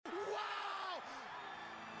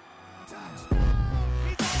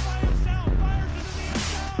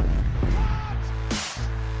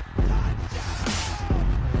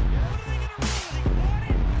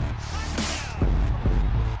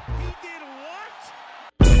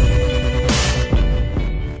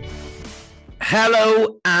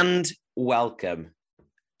Hello and welcome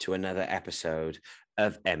to another episode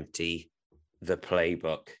of Empty the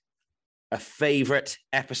Playbook. A favourite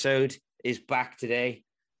episode is back today.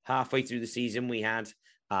 Halfway through the season, we had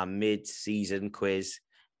our mid-season quiz,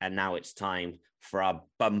 and now it's time for our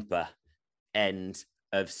bumper end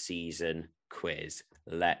of season quiz.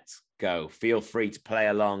 Let's go. Feel free to play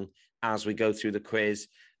along as we go through the quiz.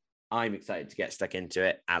 I'm excited to get stuck into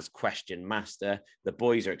it as question master. The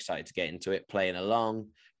boys are excited to get into it, playing along.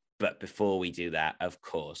 But before we do that, of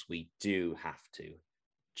course, we do have to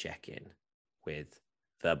check in with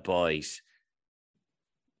the boys.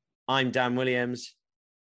 I'm Dan Williams.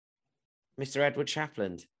 Mr. Edward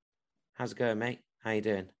Shapland. How's it going, mate? How you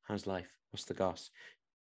doing? How's life? What's the goss?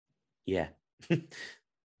 Yeah.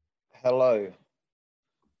 Hello.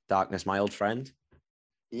 Darkness, my old friend.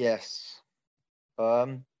 Yes.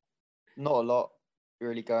 Not a lot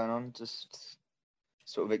really going on, just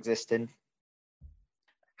sort of existing.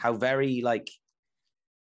 How very,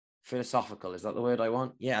 philosophical, is that the word I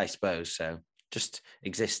want? Yeah, I suppose so. Just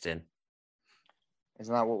existing.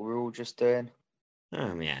 Isn't that what we're all just doing?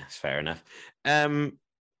 Yeah, it's fair enough.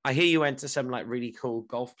 I hear you went to some, really cool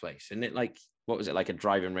golf place. Isn't it, what was it, a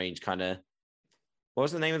driving range kind of... What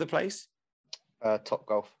was the name of the place? Top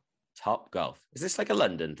Golf. Top Golf. Is this a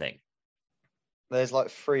London thing? There's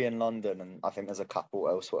 3 in London, and I think there's a couple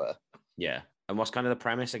elsewhere. Yeah. And what's kind of the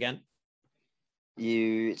premise again?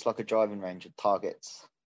 It's like a driving range with targets.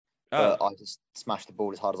 Oh. But I just smash the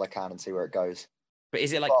ball as hard as I can and see where it goes. But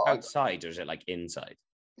is it outside or is it inside?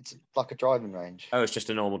 It's like a driving range. Oh, it's just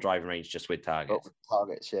a normal driving range just with targets. But with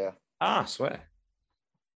targets, yeah. Ah, I swear.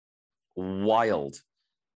 Wild.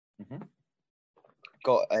 Mm-hmm.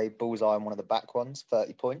 Got a bullseye on one of the back ones,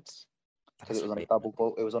 30 points. Because it was on a double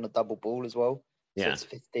ball. It was on a double ball as well. So yeah. It's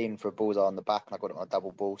 15 for a bullseye on the back, and I got it on a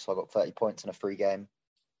double ball, so I got 30 points in a free game.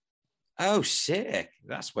 Oh, sick.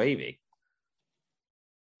 That's wavy.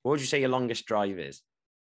 What would you say your longest drive is?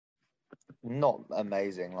 Not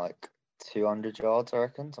amazing, 200 yards, I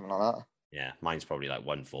reckon, something like that. Yeah, mine's probably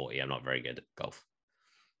 140. I'm not very good at golf.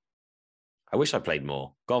 I wish I played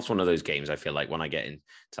more. Golf's one of those games I feel like when I get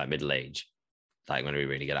into middle age, I'm going to be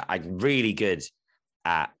really good at. I'm really good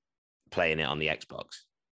at playing it on the Xbox.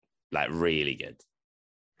 Really good.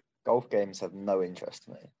 Golf games have no interest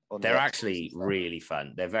in me. They're actually really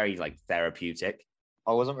fun. They're very therapeutic.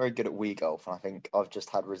 I wasn't very good at Wii Golf, and I think I've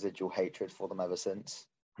just had residual hatred for them ever since.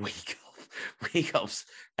 Wii Golf's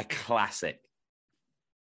a classic.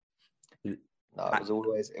 No, it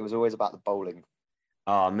was always about the bowling.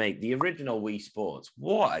 Oh, mate, the original Wii Sports.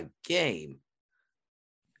 What a game.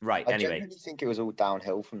 Right, anyway. I genuinely think it was all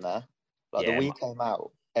downhill from there. The Wii came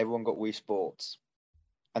out, everyone got Wii Sports,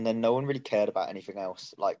 and then no one really cared about anything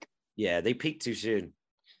else. Yeah, they peaked too soon.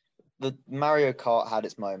 The Mario Kart had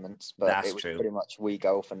its moments, but it was true. Pretty much Wii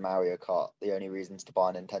Golf and Mario Kart the only reasons to buy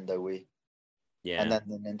a Nintendo Wii. Yeah. And then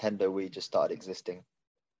the Nintendo Wii just started existing.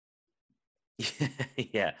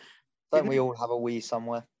 Yeah. Don't we all have a Wii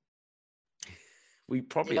somewhere? We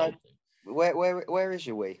probably all do. Where is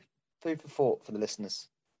your Wii? Food for thought for the listeners.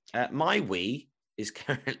 My Wii is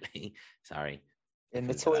currently... Sorry. In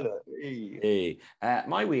the toilet.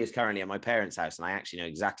 My Wii is currently at my parents' house, and I actually know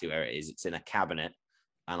exactly where it is. It's in a cabinet,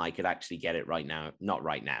 and I could actually get it right now. Not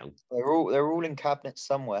right now. They're all in cabinets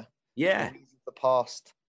somewhere. Yeah. The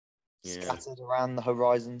past, scattered around the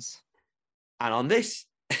horizons. And on this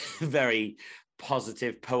very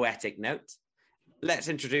positive, poetic note, let's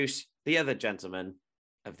introduce the other gentleman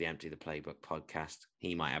of the Empty the Playbook podcast.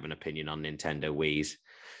 He might have an opinion on Nintendo Wii's.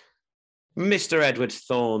 Mr. Edward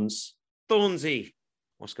Thorns. Thornsy.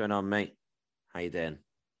 What's going on, mate? How you doing?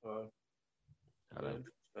 Hello.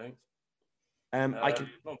 Thanks.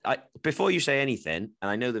 Before you say anything, and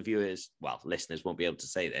I know the listeners won't be able to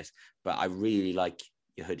say this, but I really like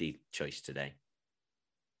your hoodie choice today.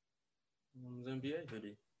 The NBA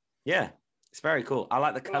hoodie. Yeah, it's very cool. I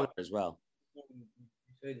like the color as well. You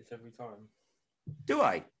say this every time. Do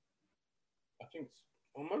I? I think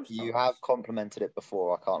almost. You have complimented it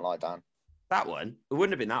before. I can't lie, Dan. That one? It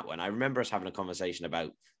wouldn't have been that one. I remember us having a conversation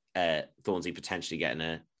about Thornsy potentially getting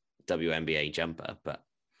a WNBA jumper, but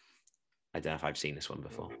I don't know if I've seen this one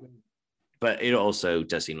before. But it also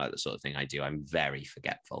does seem like the sort of thing I do. I'm very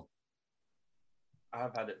forgetful. I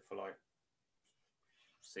have had it for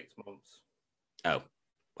 6 months. Oh,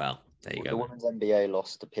 well, there you go. The women's NBA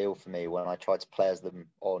lost appeal for me when I tried to play as them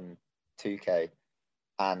on 2K,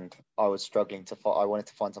 and I was struggling I wanted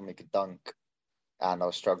to find somebody who could dunk, and I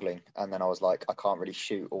was struggling. And then I was like, I can't really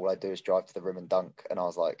shoot. All I do is drive to the rim and dunk. And I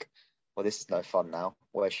was like, well, this is no fun now.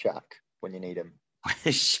 Where's Shaq when you need him?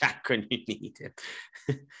 Shaq when you need him.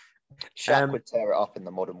 Shaq would tear it up in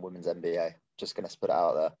the modern women's NBA. Just going to put it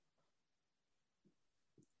out there.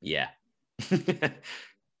 Yeah.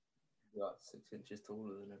 You're like 6 inches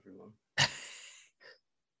taller than everyone.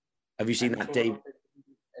 Have you seen that, Dave?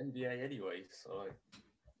 NBA anyway, so.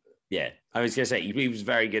 Yeah, I was going to say he was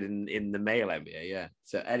very good in the male NBA. Yeah.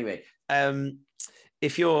 So anyway,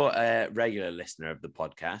 if you're a regular listener of the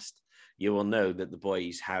podcast, you will know that the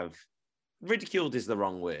boys have ridiculed is the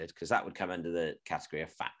wrong word because that would come under the category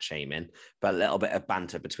of fat shaming, but a little bit of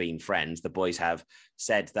banter between friends. The boys have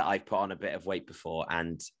said that I've put on a bit of weight before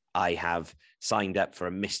and I have signed up for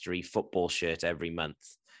a mystery football shirt every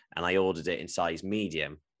month, and I ordered it in size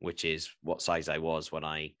medium, which is what size I was when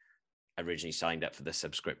I originally signed up for the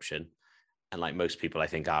subscription. And like most people, I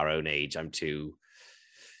think our own age, I'm too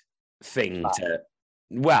thing to,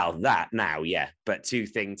 well, that now, yeah, but too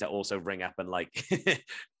thing to also ring up and like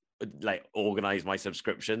organize my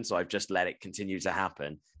subscription. So I've just let it continue to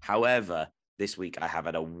happen. However, this week I have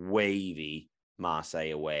had a wavy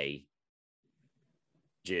Marseille away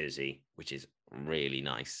jersey, which is really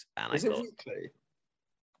nice. And is it weekly?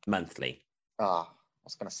 Monthly. I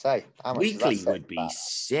was going to say, how much weekly does that would be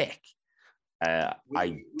sick.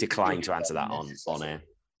 I declined to answer that on air.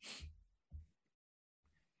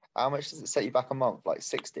 How much does it set you back a month? Like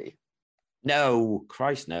 60? No,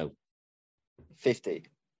 Christ, no. 50?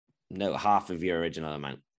 No, half of your original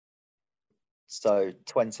amount. So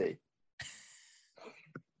 20?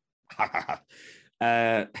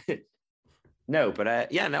 No,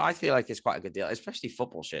 but yeah, no, I feel like it's quite a good deal, especially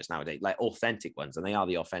football shirts nowadays, like authentic ones, and they are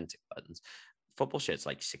the authentic ones. Football shirts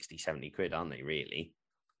like 60, 70 quid, aren't they, really?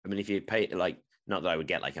 I mean, if you pay like, not that I would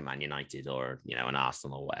get like a Man United or, you know, an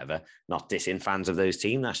Arsenal or whatever, not dissing fans of those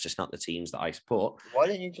teams. That's just not the teams that I support. Why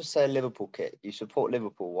didn't you just say a Liverpool kit? You support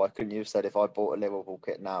Liverpool. Why couldn't you have said if I bought a Liverpool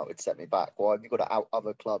kit now, it'd set me back? Why have you got to out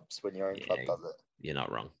other clubs when your own club does it? You're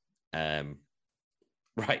not wrong.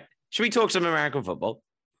 Right. Should we talk some American football?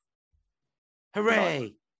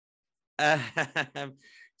 Hooray. No.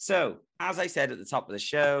 So, as I said at the top of the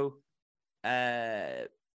show, nailed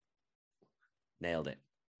it.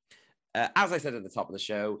 As I said at the top of the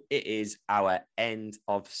show, it is our end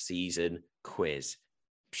of season quiz.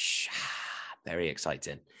 Very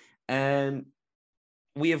exciting.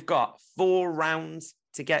 We have got 4 rounds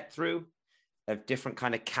to get through of different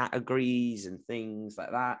kind of categories and things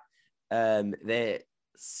like that.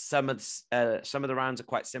 Some of the rounds are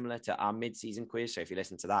quite similar to our mid-season quiz. So if you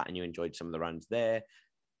listen to that and you enjoyed some of the rounds there,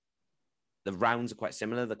 the rounds are quite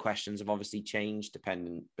similar. The questions have obviously changed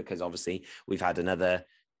because obviously we've had another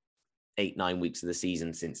 8-9 weeks of the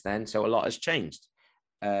season since then. So a lot has changed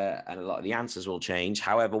and a lot of the answers will change.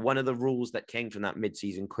 However, one of the rules that came from that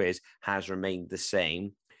mid-season quiz has remained the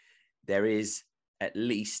same. There is, at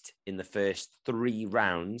least in the first 3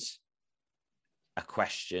 rounds, a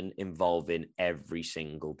question involving every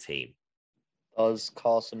single team. Does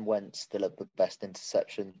Carson Wentz still have the best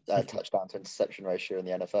touchdown to interception ratio in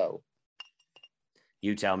the NFL?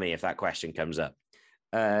 You tell me if that question comes up.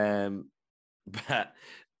 But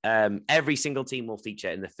every single team will feature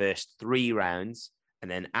in the first 3 rounds. And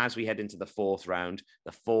then as we head into the 4th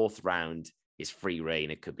round is free reign.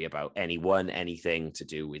 It could be about anything to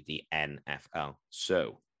do with the NFL.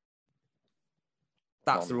 So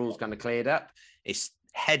that's the rules kind of cleared up. It's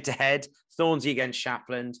head-to-head, Thornsey against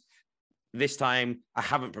Shapland. This time, I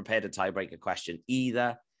haven't prepared a tiebreaker question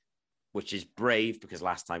either, which is brave because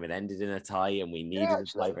last time it ended in a tie and we needed a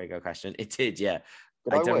tiebreaker question. It did, yeah.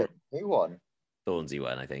 Did I win? Who won? Thornsey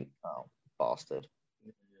won, I think. Oh, bastard.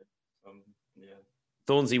 Yeah.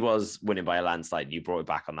 Thornsey was winning by a landslide. You brought it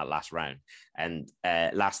back on that last round. And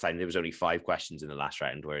last time there was only 5 questions in the last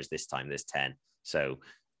round, whereas this time there's 10. So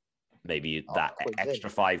maybe that extra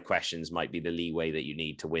 5 questions might be the leeway that you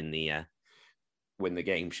need to win the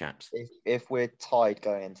game, chaps. If we're tied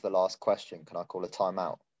going into the last question, can I call a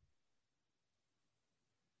timeout?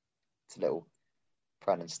 It's a little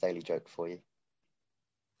Brandon Staley joke for you.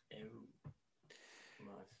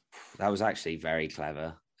 That was actually very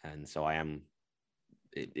clever, and so I am.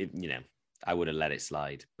 I would have let it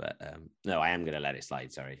slide, but no, I am going to let it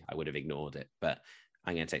slide. Sorry, I would have ignored it, but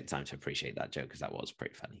I'm going to take the time to appreciate that joke because that was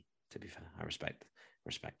pretty funny. To be fair, I respect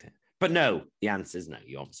it. But no, the answer is no.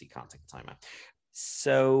 You obviously can't take the time out.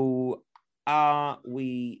 So, are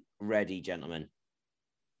we ready, gentlemen?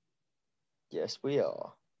 Yes, we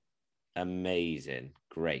are. Amazing,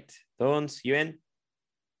 great. Thorns, you in?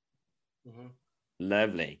 Mm-hmm.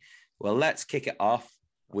 Lovely. Well, let's kick it off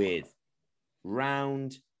with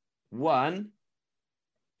round 1,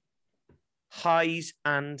 highs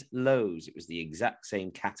and lows. It was the exact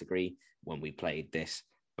same category when we played this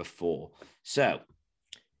before. So,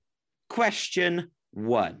 question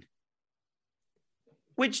 1.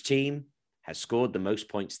 Which team has scored the most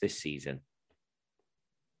points this season?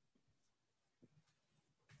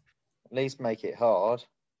 At least make it hard.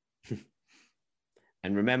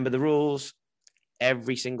 And remember the rules.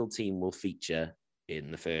 Every single team will feature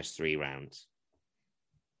in the first 3 rounds.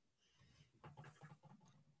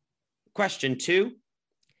 Question 2.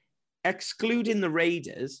 Excluding the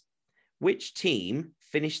Raiders, which team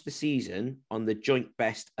finished the season on the joint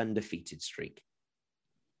best undefeated streak?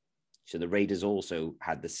 So the Raiders also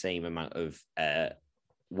had the same amount of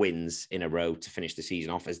wins in a row to finish the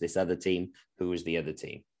season off as this other team. Who was the other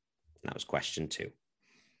team? That was question 2.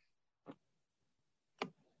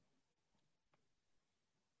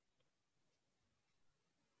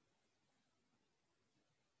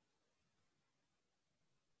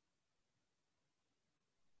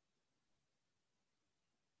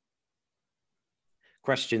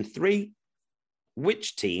 Question 3.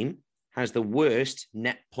 Which team has the worst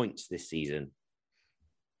net points this season?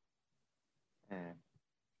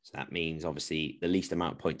 So that means, obviously, the least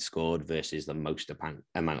amount of points scored versus the most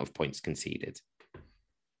amount of points conceded.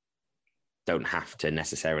 Don't have to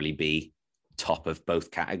necessarily be top of both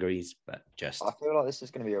categories, but just... I feel like this is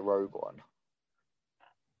going to be a rogue one.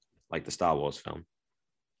 Like the Star Wars film.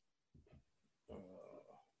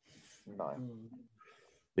 No.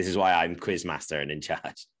 This is why I'm quizmaster and in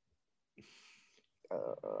charge. That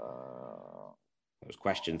was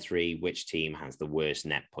question 3. Which team has the worst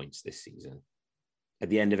net points this season? At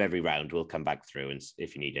the end of every round, we'll come back through, and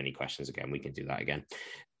if you need any questions again, we can do that again.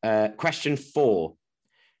 Question 4.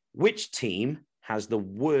 Which team has the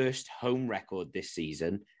worst home record this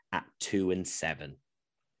season at 2-7?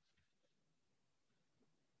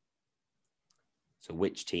 So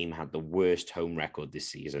which team had the worst home record this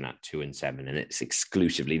season at 2-7? And it's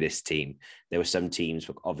exclusively this team. There were some teams,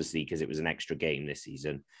 obviously, because it was an extra game this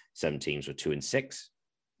season, some teams were 2-6,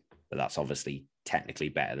 but that's obviously technically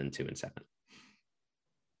better than 2-7.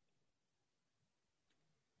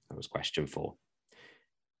 That was question 4.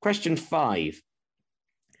 Question 5.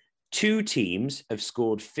 2 teams have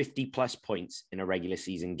scored 50 plus points in a regular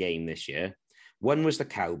season game this year. One was the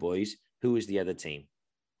Cowboys. Who was the other team?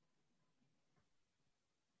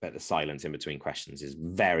 But the silence in between questions is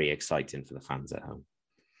very exciting for the fans at home.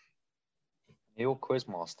 Your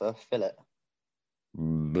quizmaster, fill it.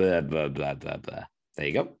 Blah, blah, blah, blah, blah. There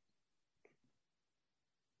you go.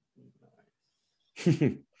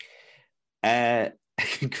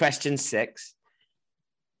 Question 6.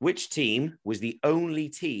 Which team was the only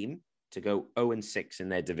team to go 0-6 in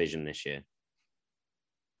their division this year?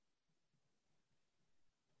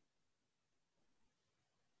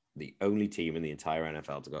 The only team in the entire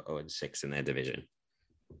NFL to go 0-6 in their division.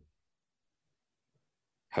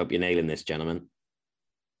 Hope you're nailing this, gentlemen.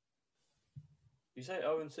 You say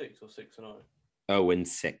 0-6 or 6-0?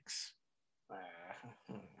 0-6.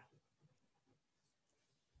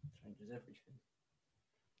 Changes everything.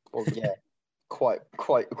 Well, yeah,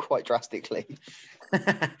 quite drastically.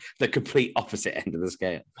 The complete opposite end of the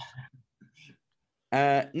scale.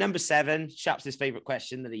 Number 7, Shaps' favorite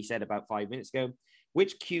question that he said about 5 minutes ago.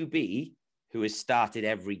 Which QB who has started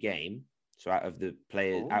every game, so out of the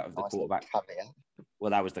players, out of the quarterback, caveat.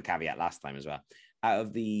 Well, that was the caveat last time as well. Out of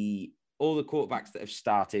all the quarterbacks that have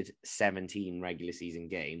started 17 regular season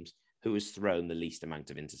games, who has thrown the least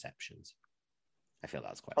amount of interceptions? I feel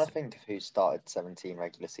that's quite. I think of who started 17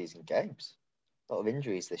 regular season games. A lot of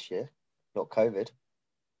injuries this year, not COVID.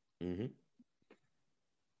 Mm-hmm.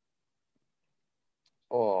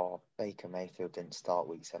 Oh, Baker Mayfield didn't start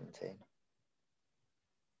week 17.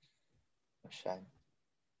 A shame.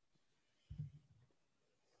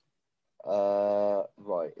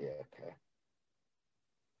 Right, yeah, okay.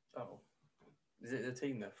 Oh, is it the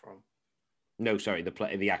team they're from? No, sorry,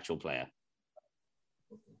 the actual player.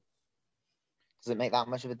 Does it make that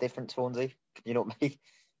much of a difference, Hornsey? Can you not make?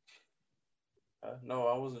 No,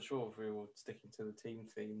 I wasn't sure if we were sticking to the team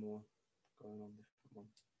theme or going on a different one.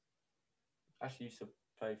 I actually used to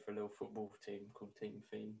play for a little football team called Team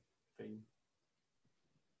Theme.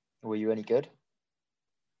 Were you any good?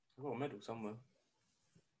 I got a medal somewhere.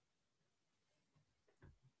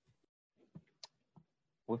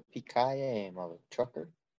 Whoopie-ki-yay, mother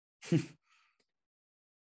trucker.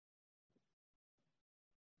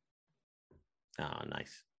 Oh,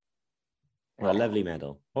 nice. Well, lovely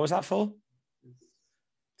medal. What was that for?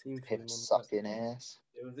 Team Him Theme. sucking ass.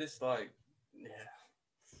 It was this like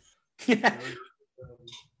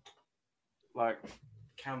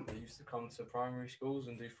camp that used to come to primary schools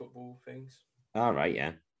and do football things. All right,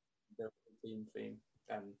 yeah. The team theme.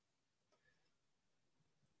 And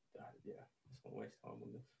yeah, let's not waste time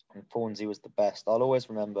on this. And Thornsey was the best. I'll always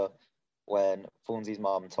remember when Thornsey's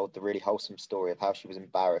mum told the really wholesome story of how she was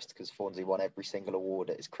embarrassed because Thornsey won every single award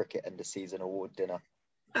at his cricket end of season award dinner.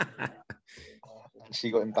 And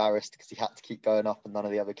she got embarrassed because he had to keep going up and none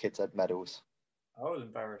of the other kids had medals. I was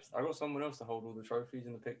embarrassed. I got someone else to hold all the trophies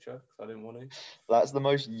in the picture because I didn't want to. That's the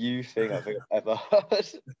most you thing I think I've ever heard.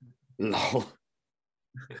 Lol.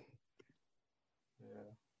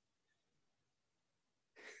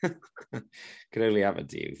 Yeah. Could only happen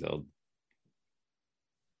to you, Thorn.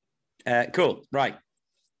 Cool. Right.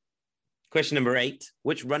 Question number 8.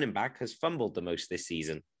 Which running back has fumbled the most this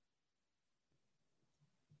season?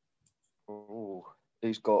 Ooh,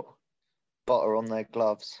 who's got butter on their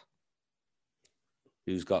gloves?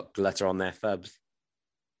 Who's got glitter on their fubs?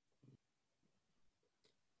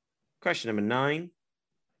 Question number 9.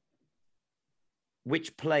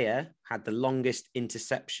 Which player had the longest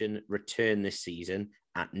interception return this season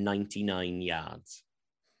at 99 yards?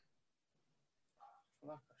 I feel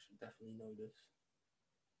like I should definitely know this.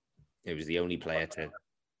 It was the only player to...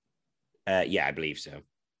 yeah, I believe so.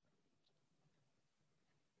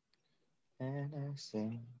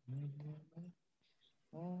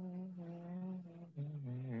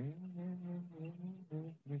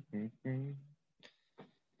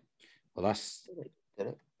 Well, that's...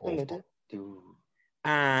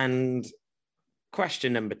 And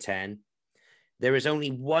question number 10. There is only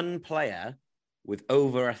one player with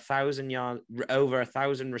over 1,000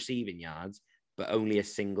 receiving yards, but only a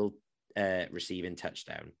single receiving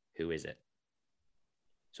touchdown. Who is it?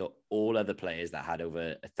 So all other players that had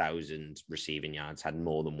over 1,000 receiving yards had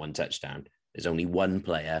more than one touchdown. There's only one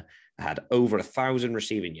player that had over 1,000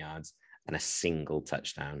 receiving yards and a single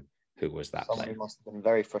touchdown. Who was that Somebody player? must have been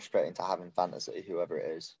very frustrating to have in fantasy, whoever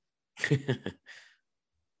it is.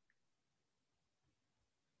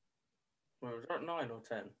 Well, was that 9 or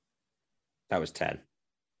 10? That was 10.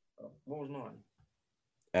 What was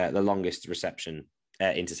 9? The longest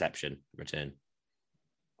interception return.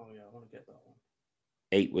 Oh, yeah, I want to get that one.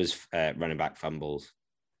 8 was running back fumbles.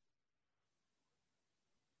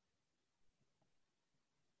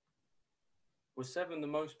 Was 7 the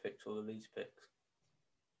most picks or the least picks?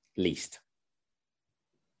 Least.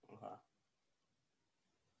 Okay.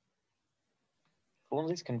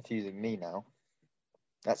 Thornsey's confusing me now.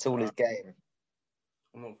 That's all his game.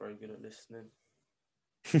 I'm not very good at listening.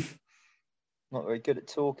 Not very good at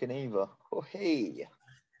talking either. Oh, hey.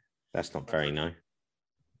 That's not very nice.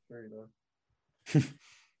 Very low.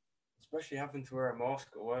 Especially having to wear a mask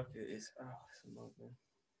at work, it's a nightmare.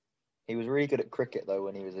 He was really good at cricket though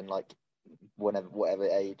when he was in like whatever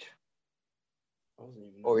age. I wasn't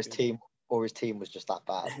even Or his good. team was just that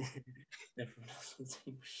bad. Everyone else's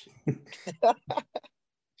team was shit.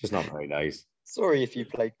 Just not very nice. Sorry if you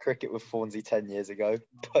played cricket with Thornsey 10 years ago,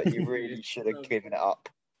 but you really should have given it up.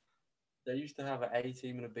 They used to have an A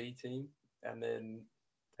team and a B team, and then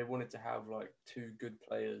they wanted to have like 2 good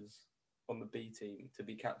players on the B team to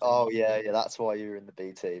be captain. Oh yeah, that's why you were in the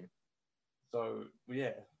B team. So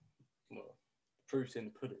yeah, well, proof's in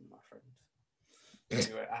the pudding, my friend.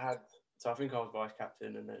 Anyway, I think I was vice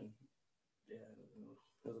captain, and then yeah, it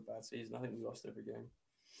was a bad season. I think we lost every game.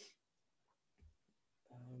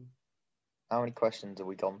 How many questions have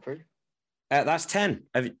we gone through? That's 10.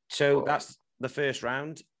 So that's the first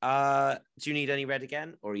round. Do you need any red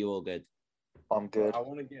again, or are you all good? I'm good. I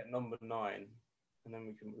want to get number 9, and then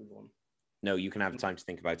we can move on. No, you can have time to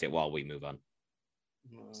think about it while we move on.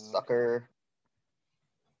 Sucker.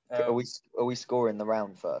 Are we scoring the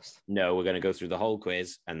round first? No, we're going to go through the whole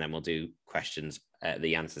quiz, and then we'll do questions,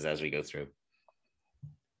 the answers as we go through.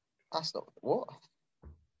 That's not what.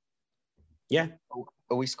 Yeah.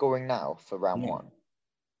 Are we scoring now for round 1?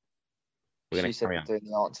 We're going She said we're doing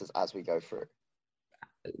the answers as we go through.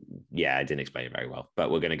 Yeah, I didn't explain it very well,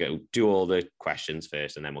 but we're going to go do all the questions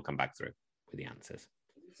first, and then we'll come back through with the answers.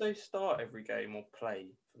 Did you say start every game or play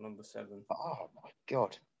for number 7? Oh my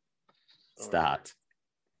god. Start.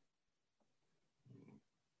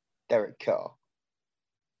 Derek Carr.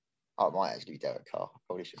 Oh, it might actually be Derek Carr.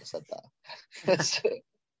 Probably should have said that.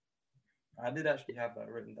 I did actually have that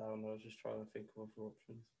written down. I was just trying to think of other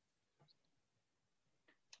options.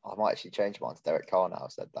 I might actually change mine to Derek Carr now. I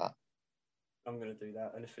said that. I'm going to do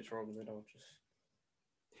that. And if it's wrong, then I'll just...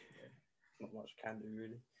 Yeah, not much can do,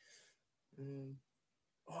 really.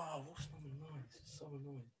 What's number 9? This is so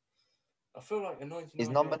annoying. I feel like a 99... Is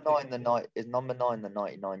number 9 the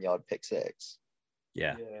 99-yard pick six?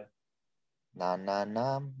 Yeah. Nah,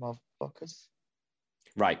 motherfuckers.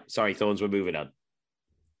 Right. Sorry, Thorns, we're moving on.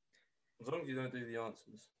 As long as you don't do the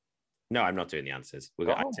answers. No, I'm not doing the answers. We've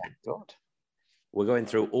got Oh my God. We're going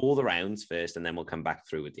through all the rounds first, and then we'll come back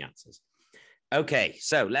through with the answers. Okay,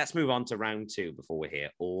 so let's move on to round 2 before we're here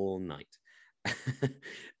all night.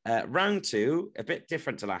 Round 2, a bit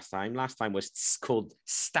different to last time. Last time was called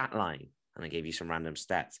Stat Line, and I gave you some random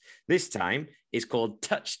stats. This time is called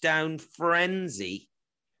Touchdown Frenzy.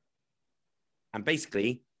 And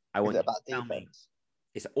basically, I want Is it you about to tell me, defense?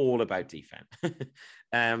 it's all about defense.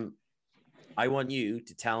 I want you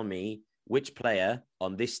to tell me which player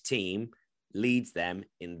on this team leads them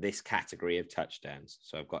in this category of touchdowns.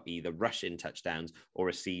 So I've got either rushing touchdowns or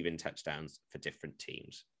receiving touchdowns for different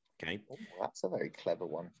teams. Okay. Oh, that's a very clever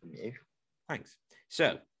one from you. Thanks.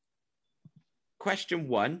 So, question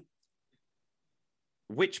 1.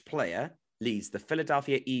 Which player leads the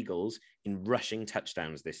Philadelphia Eagles in rushing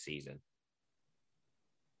touchdowns this season?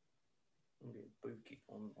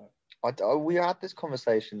 We had this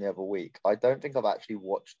conversation the other week. I don't think I've actually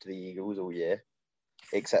watched the Eagles all year,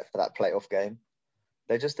 except for that playoff game.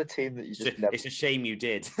 They're just a team that you just never... It's a shame you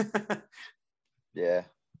did. Yeah.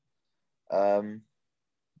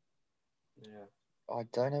 Yeah. I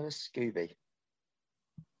don't know a Scooby.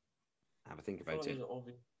 Have a think I about thought it. it was an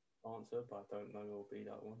obvious answer, but I don't know it'll be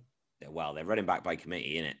that one. Well, they're running back by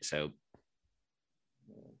committee, innit? So,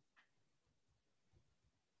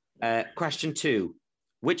 question 2.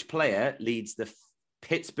 Which player leads the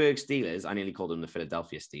Pittsburgh Steelers? I nearly called them the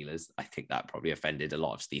Philadelphia Steelers. I think that probably offended a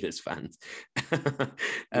lot of Steelers fans.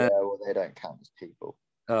 Well, they don't count as people.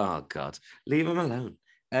 Oh, God. Leave them alone.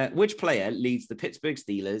 Which player leads the Pittsburgh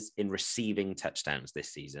Steelers in receiving touchdowns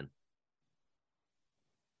this season?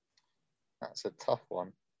 That's a tough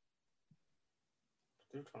one.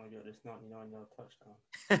 Still trying to get this 99-yard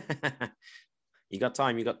touchdown. You got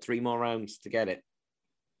time. You got 3 more rounds to get it.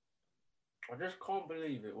 I just can't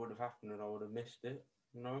believe it would have happened and I would have missed it.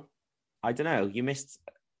 No. I don't know. You missed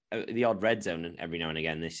the odd red zone every now and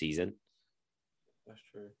again this season. That's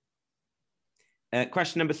true.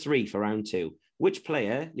 Question number 3 for round 2. Which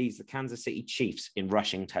player leads the Kansas City Chiefs in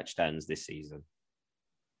rushing touchdowns this season?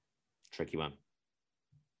 Tricky one.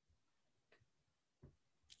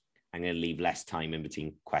 I'm going to leave less time in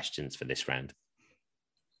between questions for this round.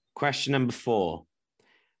 Question number 4.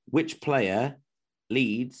 Which player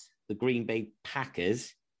leads the Green Bay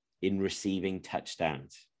Packers in receiving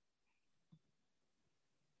touchdowns?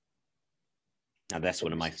 Now, that's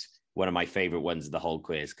one of my favorite ones of the whole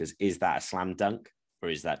quiz, because is that a slam dunk or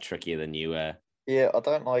is that trickier than you? Yeah, I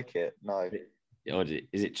don't like it. No. Or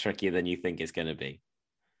is it trickier than you think it's going to be?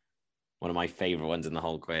 One of my favorite ones in the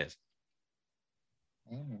whole quiz.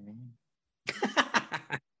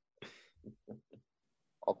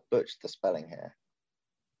 I'll butcher the spelling here.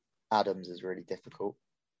 Adams is really difficult.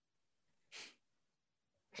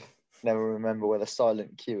 Never remember where the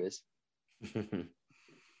silent Q is.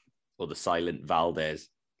 Or the silent Valdez.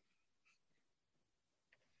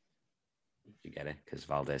 You get it? Because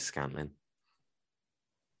Valdez Scantling.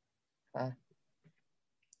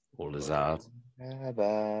 Or Lazard.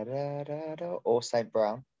 Or St.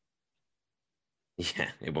 Brown.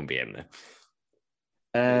 Yeah, it won't be him there.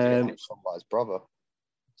 By his brother.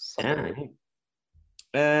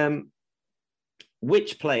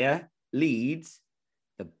 Which player leads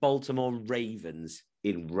the Baltimore Ravens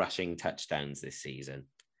in rushing touchdowns this season?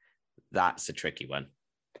 That's a tricky one.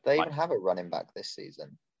 Did they even have a running back this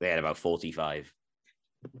season? They had about 45.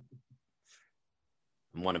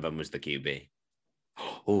 And one of them was the QB.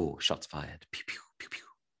 Oh, shots fired. Pew, pew, pew, pew.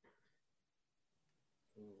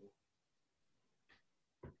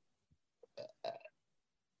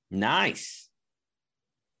 Nice.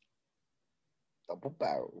 Double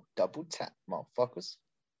barrel, double tap, motherfuckers.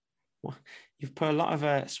 What? You've put a lot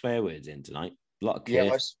of swear words in tonight. A lot of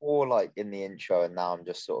Yeah, I swore like in the intro, and now I'm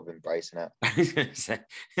just sort of embracing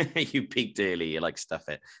it. You peaked early. You like stuff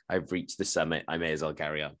it. I've reached the summit. I may as well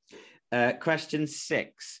carry on. Question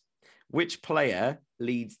 6. Which player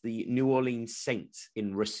leads the New Orleans Saints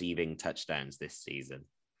in receiving touchdowns this season?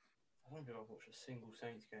 I don't think I've watched a single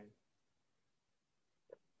Saints game.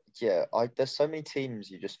 Yeah, there's so many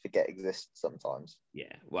teams you just forget exist sometimes.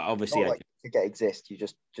 Yeah, well, obviously, forget exist. You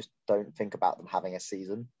just don't think about them having a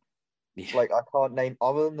season. Yeah. Like, I can't name,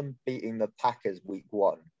 other than them beating the Packers week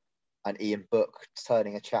 1 and Ian Book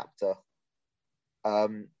turning a chapter.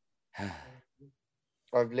 I've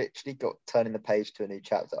literally got turning the page to a new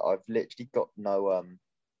chapter. I've literally got no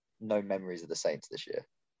memories of the Saints this year.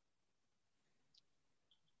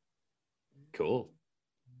 Cool.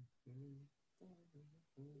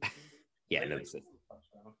 Yeah,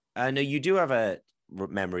 no, you do have a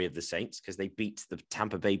memory of the Saints because they beat the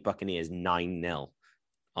Tampa Bay Buccaneers 9-0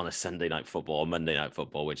 on a Sunday night football or Monday night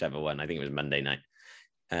football, whichever one. I think it was Monday night.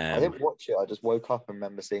 I didn't watch it. I just woke up and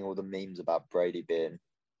remember seeing all the memes about Brady being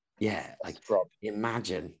yeah, a like scrub.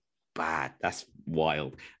 imagine bad. That's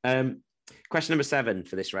wild. Question number 7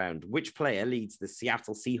 for this round. Which player leads the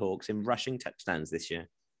Seattle Seahawks in rushing touchdowns this year?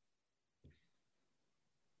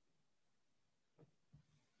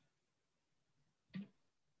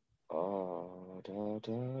 Oh, da,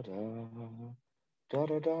 da, da,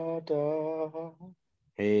 da, da, da.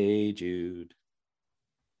 Hey, Jude.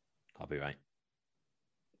 Copyright.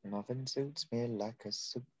 Nothing suits me like a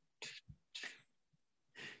suit.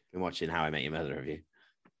 Been watching How I Met Your Mother, have you?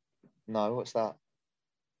 No, what's that?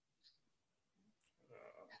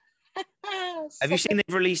 Have you seen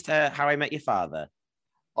they've released How I Met Your Father?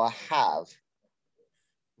 I have.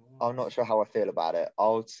 I'm not sure how I feel about it.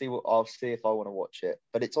 I'll see if I want to watch it.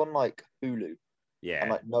 But it's on like Hulu. Yeah.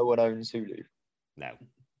 And like no one owns Hulu. No.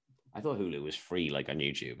 I thought Hulu was free, like on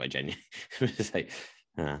YouTube. I genuinely was like,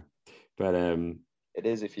 but it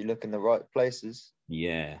is if you look in the right places.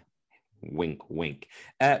 Yeah. Wink, wink.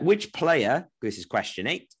 Which player, this is question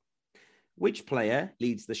 8, which player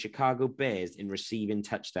leads the Chicago Bears in receiving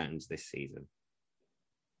touchdowns this season?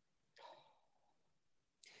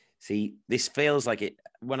 See, this feels like it,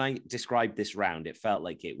 when I described this round, it felt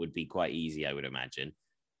like it would be quite easy, I would imagine.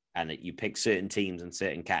 And that you pick certain teams and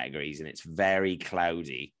certain categories, and it's very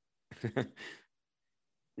cloudy.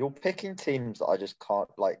 You're picking teams that I just can't,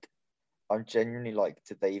 like, I'm genuinely like,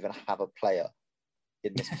 did they even have a player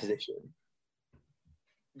in this position?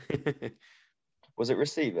 Was it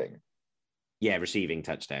receiving? Yeah, receiving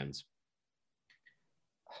touchdowns.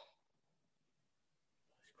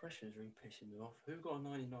 This question is really pissing me off. Who got a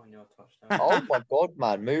 99-yard touchdown? Oh my God,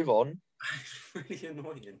 man, move on. It's really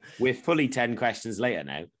annoying. We're fully 10 questions later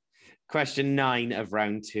now. Question 9 of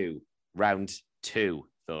round 2. Round 2,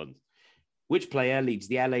 Thorns. Which player leads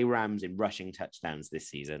the LA Rams in rushing touchdowns this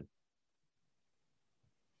season?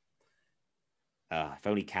 If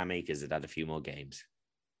only Cam Akers had had a few more games.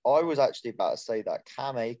 I was actually about to say that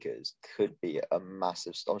Cam Akers could be a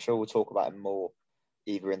massive. I'm sure we'll talk about him more,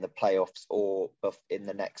 either in the playoffs or in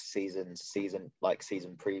the next season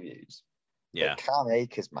previews. Yeah, but Cam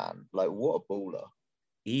Akers, man, like what a baller!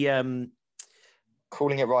 He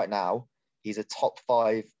calling it right now. He's a top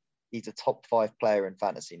 5. He's a top 5 player in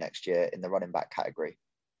fantasy next year in the running back category.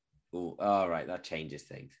 Oh, all right, that changes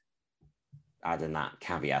things. Adding that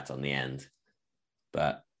caveat on the end,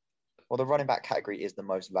 but. Well, the running back category is the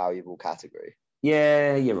most valuable category.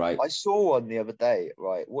 Yeah, you're right. I saw one the other day,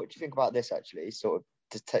 right? What do you think about this, actually? Sort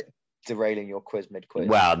of derailing your quiz mid-quiz.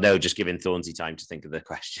 Well, no, just giving Thornsy time to think of the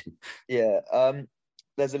question. Yeah.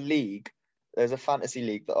 There's a fantasy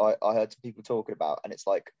league that I heard some people talking about, and it's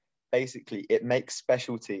like, basically, it makes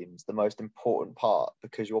special teams the most important part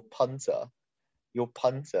because your punter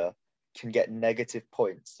can get negative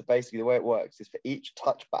points. So basically, the way it works is for each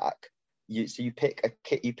touchback, you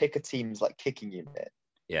pick a team's like kicking unit,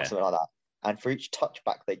 Yeah, or something like that, and for each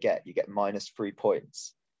touchback they get, you get -3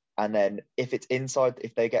 points. And then if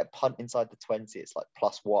they get a punt inside the 20, it's like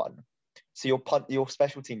 +1. So your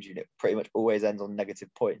special teams unit pretty much always ends on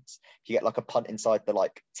negative points. If you get like a punt inside the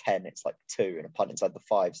like 10, it's like 2, and a punt inside the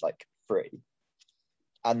 5 is like 3.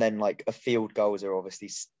 And then like a field goals are obviously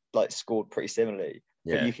like scored pretty similarly.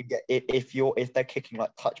 yeah. But you can get if they're kicking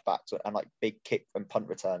like touchbacks and like big kick and punt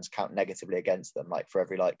returns count negatively against them. Like for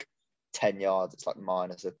every like 10 yards, it's like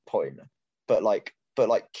 -1 point. But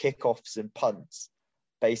kickoffs and punts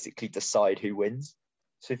basically decide who wins.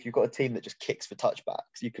 So if you've got a team that just kicks for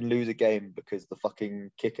touchbacks, you can lose a game because the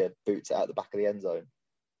fucking kicker boots it out the back of the end zone.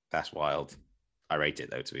 That's wild. I rate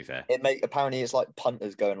it though, to be fair. Apparently it's like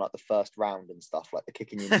punters going like the first round and stuff, like the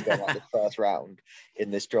kicking units going like the first round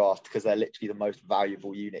in this draft because they're literally the most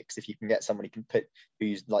valuable units. If you can get someone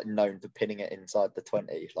who's like known for pinning it inside the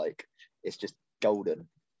 20, like it's just golden.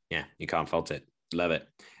 Yeah, you can't fault it. Love it.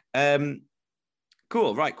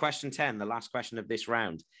 Cool. Right. Question 10, the last question of this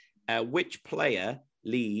round. Which player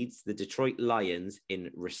leads the Detroit Lions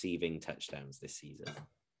in receiving touchdowns this season?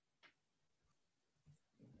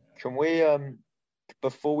 Can we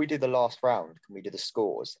before we do the last round, can we do the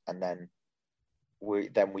scores and then we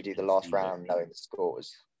do the last round knowing the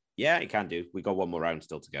scores? Yeah, you can do. We got one more round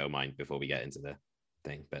still to go, mine, before we get into the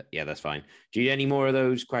thing. But yeah, that's fine. Do you need any more of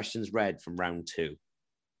those questions read from round 2?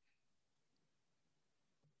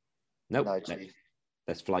 Nope. No,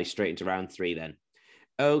 let's fly straight into round 3 then.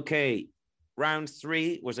 Okay. Round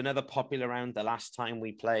 3 was another popular round the last time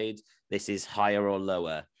we played. This is higher or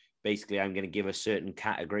lower. Basically, I'm going to give a certain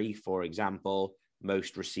category. For example,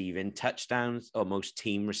 most receiving touchdowns or most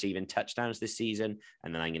team receiving touchdowns this season.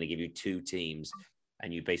 And then I'm going to give you 2 teams.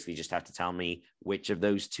 and you basically just have to tell me which of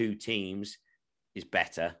those two teams is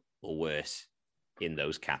better or worse in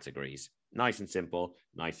those categories. Nice and simple,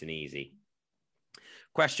 nice and easy.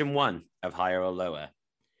 Question 1 of higher or lower.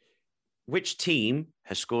 Which team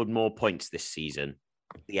has scored more points this season?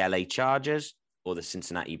 The LA Chargers or the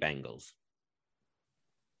Cincinnati Bengals?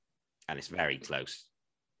 And it's very close.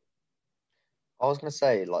 I was going to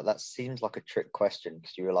say, like, that seems like a trick question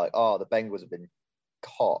because you were like, oh, the Bengals have been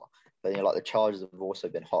hot. But you're like, the Chargers have also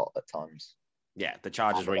been hot at times. Yeah, the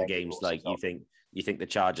Chargers were in Bengals games also like hot. you think the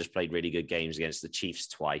Chargers played really good games against the Chiefs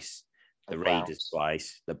twice, the And Raiders Browns.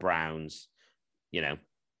 twice, the Browns, you know.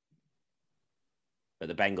 But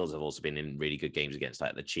the Bengals have also been in really good games against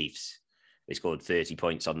like the Chiefs. They scored 30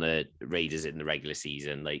 points on the Raiders in the regular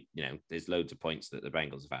season. Like, you know, there's loads of points that the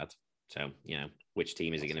Bengals have had. So, you know, which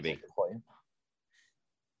team is it going to be?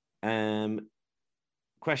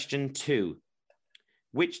 Question 2.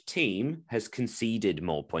 Which team has conceded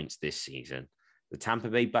more points this season? The Tampa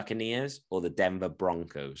Bay Buccaneers or the Denver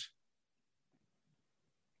Broncos?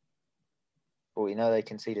 Well, you know, they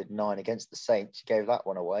conceded 9 against the Saints. You gave that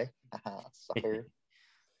one away. Sucker.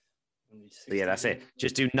 So yeah, that's it.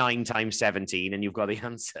 Just do 9 times 17 and you've got the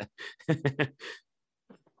answer.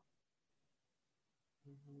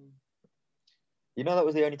 You know, that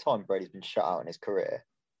was the only time Brady's been shut out in his career.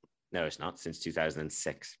 No, it's not. Since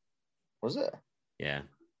 2006. Was it? Yeah.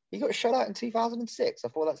 He got shut out in 2006. I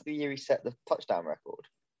thought that's the year he set the touchdown record.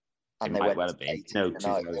 And It they might went well have been. 18 No, and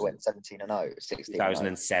 0. They went 17 and 0, 16 and 0.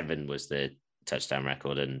 2007 was the touchdown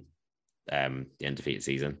record and the undefeated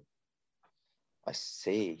season. I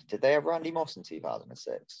see. Did they have Randy Moss in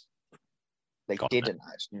 2006? They didn't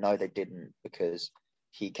actually. No, they didn't, because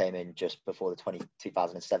he came in just before the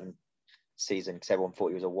 2007 season because everyone thought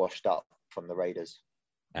he was a washed up from the Raiders.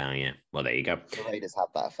 Oh, yeah. Well, there you go. The Raiders have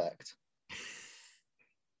that effect.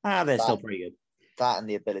 They're still pretty good. That and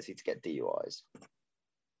the ability to get DUIs.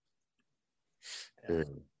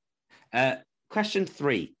 Question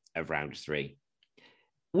 3 of round 3.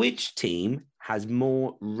 Which team has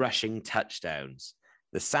more rushing touchdowns?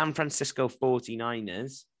 The San Francisco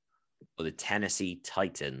 49ers or the Tennessee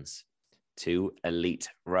Titans? 2 elite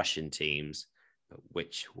Russian teams. But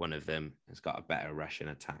which one of them has got a better rushing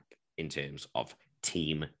attack in terms of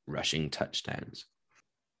team rushing touchdowns?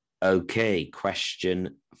 Okay,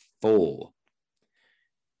 question 4.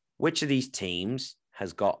 Which of these teams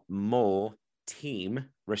has got more team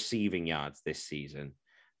receiving yards this season?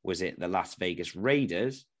 Was it the Las Vegas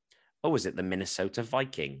Raiders or was it the Minnesota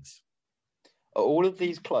Vikings? Are all of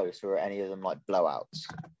these close, or are any of them like blowouts?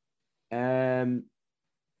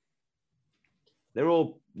 They're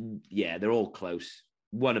all close.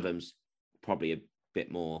 One of them's probably a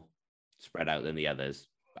bit more spread out than the others,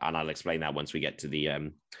 and I'll explain that once we get to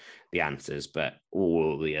the answers. But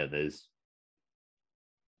all the others,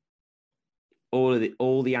 all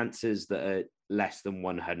the answers that are less than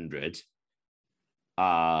 100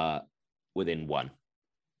 are within 1.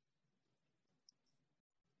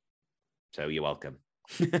 So you're welcome.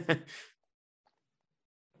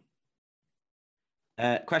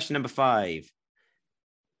 Question number 5.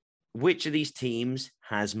 Which of these teams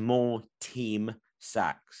has more team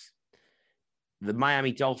sacks? The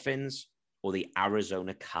Miami Dolphins or the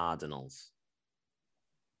Arizona Cardinals?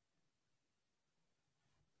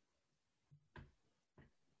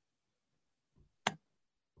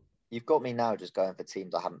 You've got me now just going for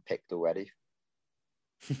teams I haven't picked already.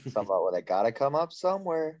 Something like, well, they got to come up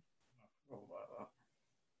somewhere.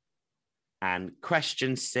 And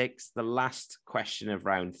question 6, the last question of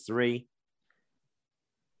round 3.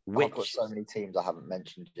 I've got so many teams I haven't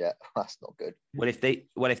mentioned yet. That's not good. Well,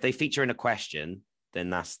 if they feature in a question, then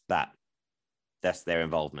that's their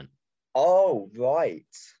involvement. Oh, right.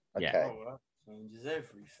 Okay. Yeah. Oh, that changes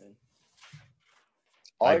everything.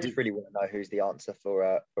 I just really want to know who's the answer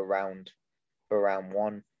for round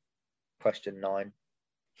 1, question 9.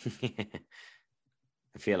 I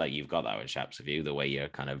feel like you've got that with Chaps of you, the way you're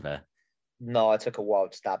kind of No, I took a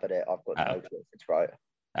wild stab at it. I've got no clue if it's right.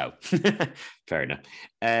 Oh, fair enough.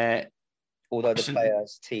 Although the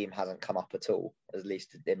player's team hasn't come up at all, at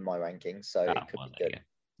least in my rankings, so it could be good.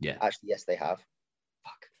 Yeah. Actually, yes, they have.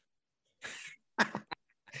 Fuck.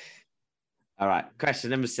 All right.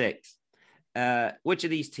 Question number 6. Which of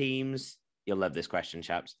these teams, you'll love this question,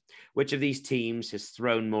 chaps. Which of these teams has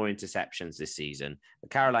thrown more interceptions this season? The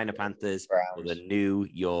Carolina Panthers or the New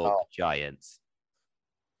York Giants?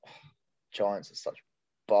 Giants are such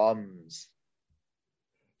bums.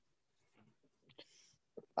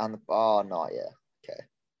 And no, yeah, okay.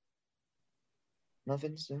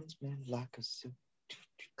 Nothing suits me like a suit.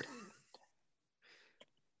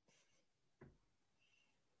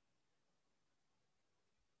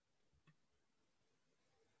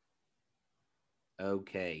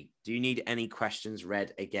 Okay. Do you need any questions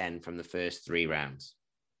read again from the first 3 rounds?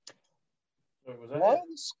 Wait, was that Why it? on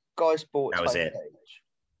the Sky Sports That was it.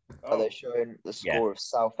 homepage are Oh, they showing the Yeah. score of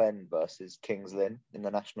Southend versus Kings Lynn in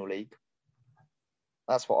the National League?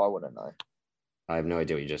 That's what I want to know. I have no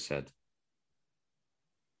idea what you just said.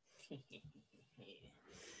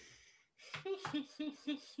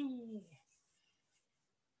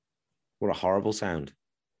 What a horrible sound.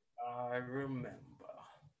 I remember.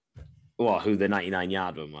 What, who the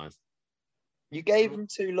 99-yard one was? You gave him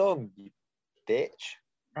too long, you bitch.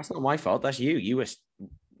 That's not my fault. That's you. You were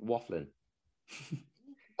waffling.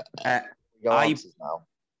 Your I- answers now.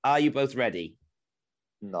 Are you both ready?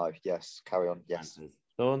 No, yes, carry on. Yes. Answers.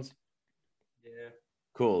 Thorns? Yeah.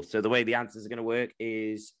 Cool. So the way the answers are going to work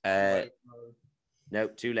is... Wait, no. no,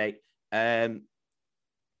 too late.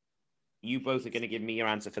 You both are going to give me your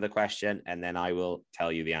answer for the question, and then I will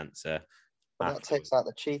tell you the answer. But that afterwards. takes out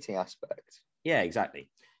the cheating aspect. Yeah, exactly.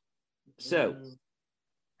 So,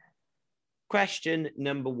 question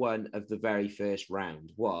number 1 of the very first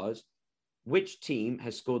round was, which team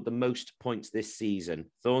has scored the most points this season?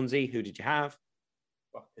 Thornsey, who did you have?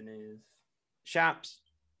 Buccaneers. Shaps,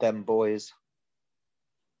 Them boys.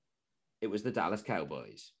 it was the Dallas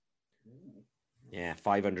Cowboys. Ooh. Yeah,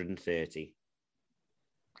 530.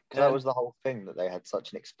 Because that was the whole thing, that they had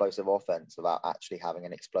such an explosive offense without actually having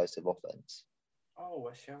an explosive offense. Oh,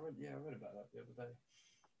 actually, I read about that the other day.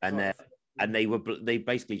 And Sorry, they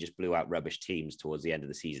basically just blew out rubbish teams towards the end of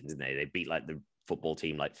the season, didn't they? They beat like the football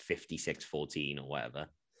team like 56-14 or whatever.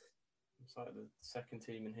 It's like the second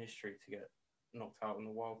team in history to get knocked out in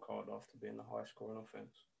the wild card after being the highest scoring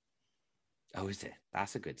offense. Oh, is it?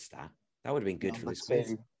 That's a good stat. That would have been good for Number this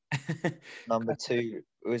quiz. Number 2,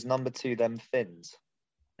 it was number 2, them Finns.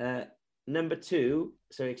 Number 2,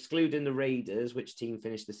 so excluding the Raiders, which team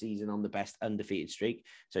finished the season on the best undefeated streak?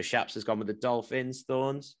 So Shaps has gone with the Dolphins.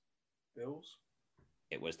 Thorns? Bills.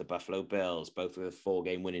 It was the Buffalo Bills, both with a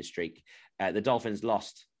 4-game winning streak. The Dolphins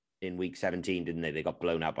lost in week 17, didn't they? They got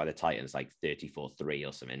blown out by the Titans like 34-3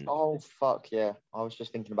 or something. Oh, fuck, yeah. I was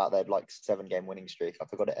just thinking about their, 7-game winning streak. I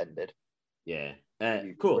forgot it ended. Yeah.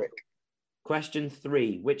 You Cool. prick. Question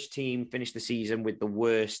 3. Which team finished the season with the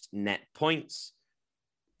worst net points?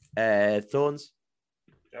 Thorns?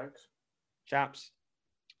 Jags. Chaps?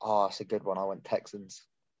 Oh, that's a good one. I went Texans.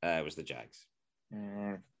 It was the Jags.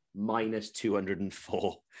 Mm, Minus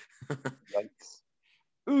 204. yikes.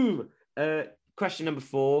 Ooh. Question number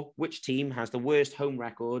 4. Which team has the worst home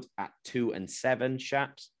record at 2-7?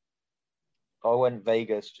 Chaps? I went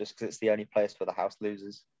Vegas just because it's the only place for the house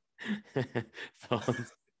losers.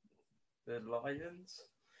 Thorns? The Lions.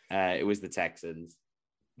 It was the Texans.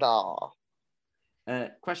 Nah.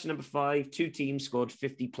 Question number 5. 2 teams scored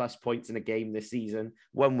 50-plus points in a game this season.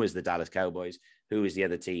 One was the Dallas Cowboys. Who was the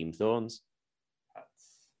other team? Thorns?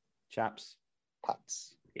 Pats. Chaps?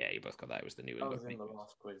 Pats. Yeah, you both got that. It was the New That was England in the Patriots.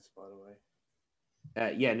 last quiz, by the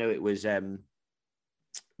way. Yeah, no, it was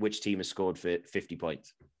which team has scored for 50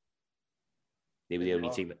 points? They were the only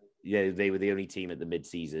team. Yeah, they were the only team at the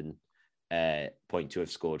mid-season point to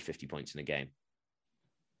have scored 50 points in a game.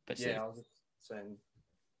 But Yeah, I was just saying.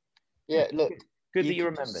 Yeah, look. good that you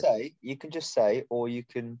can just remembered. you can just say, or you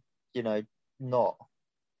can, not.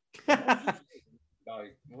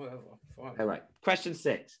 Like, whatever. Fine. All right. Question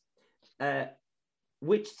 6.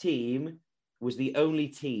 Which team was the only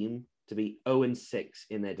team to be 0-6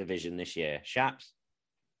 in their division this year? Shaps?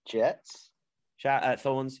 Jets.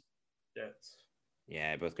 Thorns? Jets.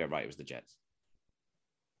 Yeah, both got it right. It was the Jets.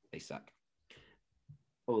 They suck.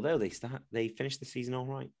 Although they finished the season all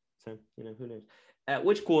right. So, who knows?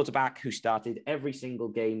 Which quarterback who started every single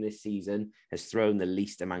game this season has thrown the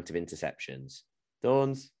least amount of interceptions?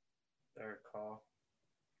 Thorns? Derek Carr.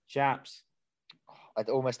 Chaps? I'd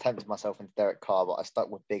almost tempted myself into Derek Carr, but I stuck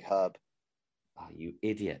with Big Herb. Oh, you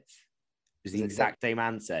idiot. It was the Is it exact same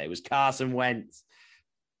answer. It was Carson Wentz.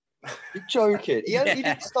 You're joking. He Yeah.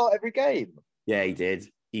 didn't start every game. Yeah, he did.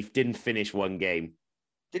 He didn't finish one game.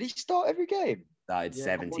 Did he start every game? Started Yeah,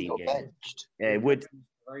 17 He got games. benched. Yeah, it would. The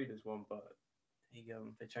Raiders one, but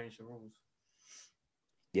they changed the rules.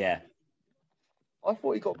 Yeah. I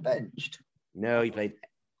thought he got benched. No, he played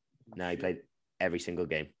every single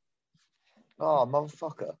game. Oh,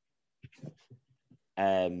 motherfucker.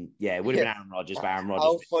 Yeah, it would have been Aaron Rodgers, but Aaron How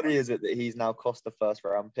Rodgers. funny is it that he's now cost the first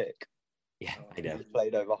round pick? Yeah, I know. He's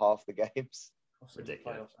played over half the games.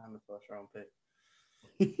 Ridiculous. Playoffs and the first round pick.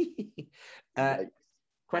 Yikes.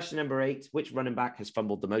 Question number 8. Which running back has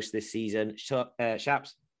fumbled the most this season?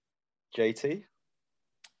 Shaps? JT?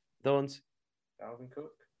 Thorns? Dalvin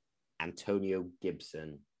Cook. Antonio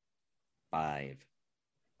Gibson. 5.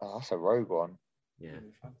 Oh, that's a rogue one. Yeah.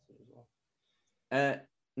 Fantasy as well.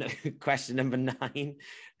 No, question number 9.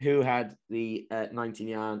 Who had the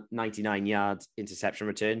 99 yard interception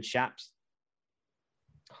return? Shaps?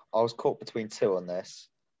 I was caught between two on this.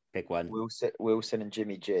 Pick one. Wilson and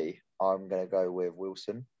Jimmy G. I'm going to go with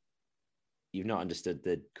Wilson. You've not understood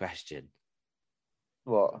the question.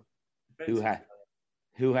 What? Who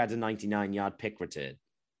had a 99 yard pick return?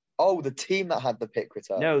 Oh, the team that had the pick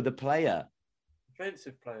return. No, the player.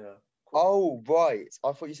 Defensive player. Oh, right.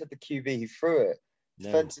 I thought you said the QB who threw it.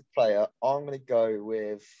 No. Defensive player. I'm going to go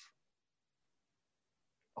with.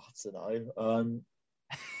 I don't know.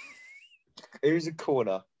 Who's a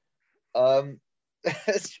corner?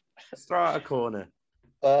 Let's throw out a corner.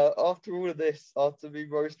 After all of this, after me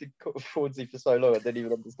roasting Fawnsy for so long, I didn't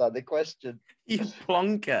even understand the question. You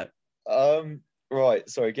plonker. Right.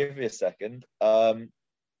 Sorry, give me a second.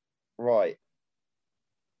 Right.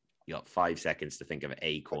 You got 5 seconds to think of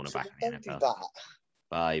a cornerback in the Don't do NFL. that.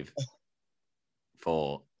 5,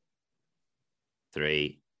 4,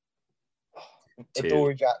 3, 2.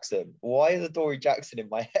 Adoree Jackson. Why is Adoree Jackson in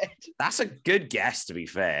my head? That's a good guess, to be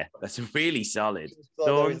fair. That's really solid.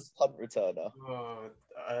 Thorns punt returner.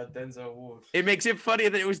 Denzel Ward. It makes it funnier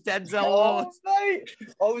that it was Denzel Oh, Ward. mate.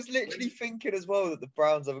 I was literally thinking as well that the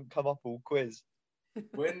Browns haven't come up all quiz.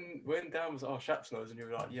 When Dan was Shaps knows, and you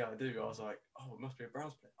were like, yeah, I do. I was like, oh, it must be a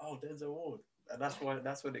Browns player. Oh, Denzel Ward. And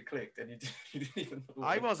that's when it clicked. And you didn't even know.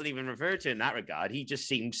 I wasn't even referred to in that regard. He just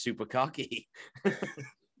seemed super cocky.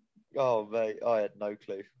 Oh, mate, I had no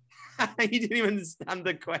clue. He didn't even understand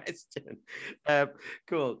the question.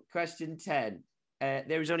 Cool. Question 10.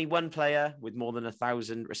 There is only one player with more than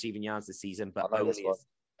 1,000 receiving yards this season, but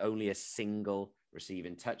only a single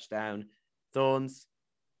receiving touchdown. Thorns.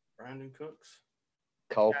 Brandon Cooks.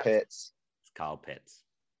 Carl Pitts. It's Carl Pitts.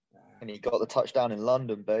 And he got the touchdown in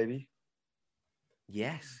London, baby.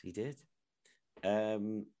 Yes, he did.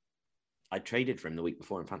 I traded for him the week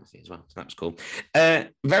before in fantasy as well, so that was cool.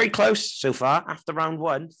 Very close so far after round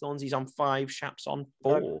 1. Thornsy's on 5, Shaps on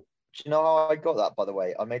 4. Do you know how I got that, by the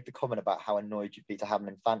way? I made the comment about how annoyed you'd be to have him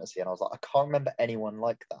in fantasy, and I was like, I can't remember anyone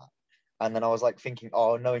like that. And then I was like thinking,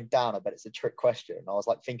 oh, knowing Dan, I bet it's a trick question. And I was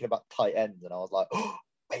like thinking about tight ends, and I was like, oh,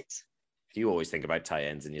 wait. Do you always think about tight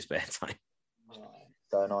ends in your spare time?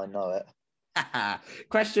 Don't I know it?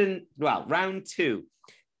 Round 2.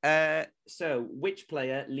 So which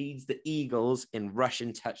player leads the Eagles in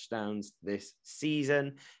rushing touchdowns this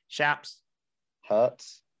season? Shaps?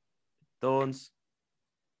 Hurts. Thorns?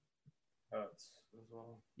 Hurts as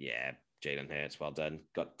well. Yeah, Jalen Hurts, well done.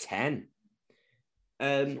 Got 10.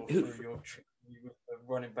 You were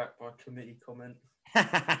running back by committee comment.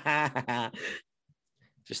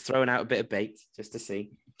 Just throwing out a bit of bait just to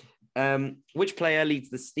see. Which player leads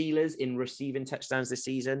the Steelers in receiving touchdowns this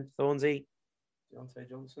season? Thornsy? Deontay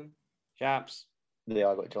Johnson. Shaps? Yeah,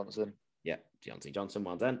 I got Johnson. Yeah, Deontay Johnson,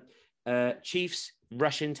 well done. Chiefs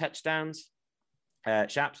rushing touchdowns.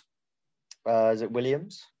 Shaps? Is it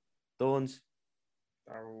Williams? Thorns?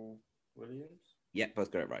 Darrell Williams. Yeah,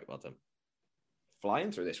 both got it right. Well done.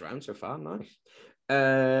 Flying through this round so far. Nice.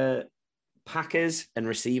 Packers and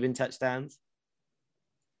receiving touchdowns.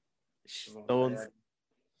 Thorns?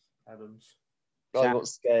 Adams. I got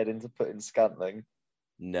scared into putting Scantling.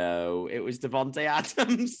 No, it was Devontae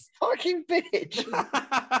Adams. Fucking bitch.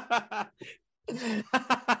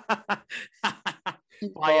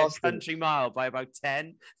 By a country mile, by about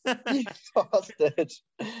 10. You bastard.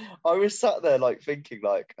 I was sat there like thinking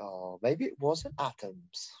like, oh, maybe it wasn't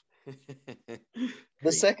Adams.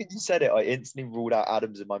 The second you said it, I instantly ruled out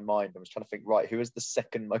Adams in my mind. I was trying to think, right, who has the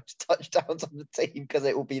second most touchdowns on the team? Because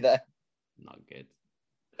it will be there. Not good.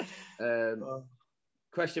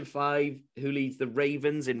 Question 5. Who leads the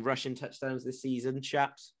Ravens in rushing touchdowns this season?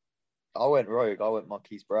 Shaps? I went rogue. I went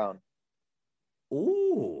Marquise Brown.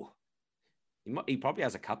 Ooh. He probably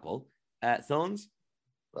has a couple. Thorns?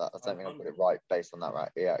 I don't think I got it right based on that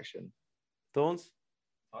reaction. Thorns?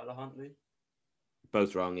 Tyler Huntley.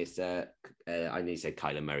 Both wrong. It's I need to say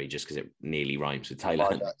Kyler Murray just because it nearly rhymes with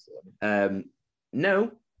Tyler.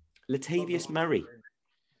 No, Latavius Murray.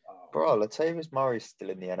 Bro, Latavius Murray's still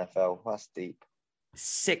in the NFL. That's deep.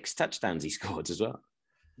 6 touchdowns he scored as well.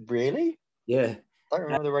 Really? Yeah. I don't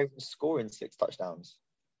remember the Ravens scoring 6 touchdowns.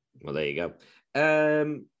 Well, there you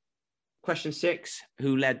go. Question 6.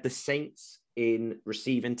 Who led the Saints in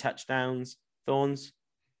receiving touchdowns? Thorns?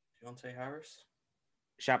 Deontay Harris.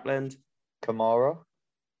 Shapland? Kamara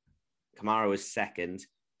was second.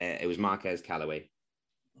 It was Marquez Callaway.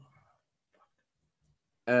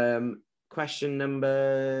 Question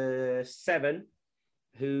number 7.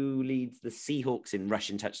 Who leads the Seahawks in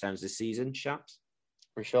rushing touchdowns this season? Shaps?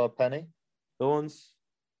 Rashard Penny. Thorns?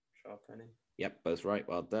 Rashard Penny. Yep, both right.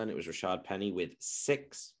 Well done. It was Rashad Penny with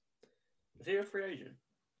 6. Is he a free agent?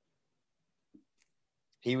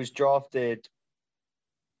 He was drafted,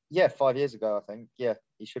 5 years ago, I think. Yeah,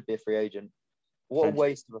 he should be a free agent. What a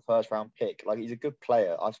waste of a first-round pick. Like, he's a good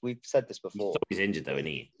player. We've said this before. He's injured, though, isn't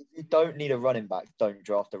he? If you don't need a running back, don't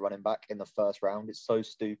draft a running back in the first round. It's so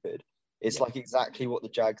stupid. It's like exactly what the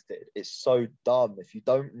Jags did. It's so dumb. If you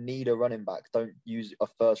don't need a running back, don't use a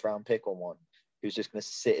first-round pick on one who's just going to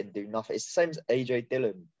sit and do nothing. It's the same as AJ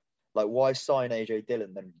Dillon. Like, why sign AJ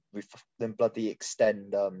Dillon then bloody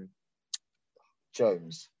extend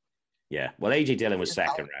Jones? Yeah. Well, AJ Dillon was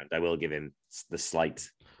second round. I will give him the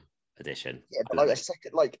slight addition. Yeah, but like a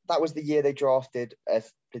second, like that was the year they drafted a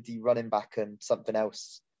bloody running back and something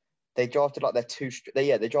else. They drafted like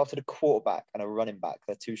they drafted a quarterback and a running back,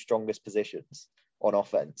 their two strongest positions on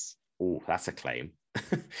offense. Oh, that's a claim.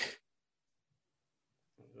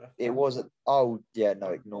 It wasn't. Oh yeah, no,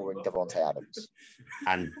 ignoring Devontae Adams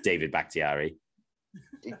and David Bakhtiari.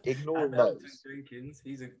 Ignoring those. Jenkins,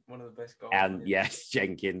 he's one of the best guys. And yes,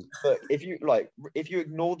 Jenkins. But if you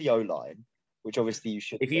ignore the O line, which obviously you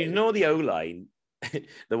should. If you ignore the O line,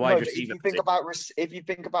 the wide receiver. If you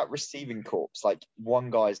think about receiving corps, like one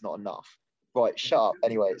guy is not enough. Right, shut up.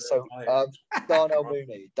 Anyway, so Darnell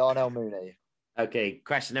Mooney. Okay,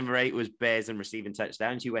 question number 8 was Bears and receiving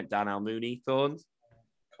touchdowns. You went Darnell Mooney. Thorns.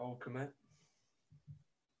 Cole Kmet.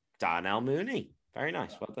 Darnell Mooney. Very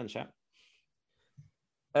nice. Well done, chap.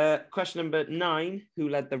 Question number 9. Who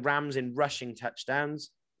led the Rams in rushing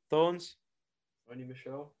touchdowns? Thorns. Ronnie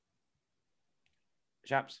Michelle.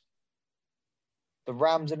 Chaps. The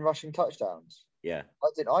Rams in rushing touchdowns. Yeah.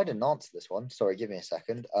 I didn't answer this one. Sorry, give me a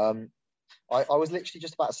second. I was literally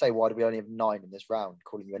just about to say, why do we only have 9 in this round,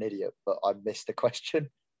 calling you an idiot, but I missed the question.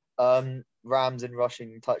 Rams in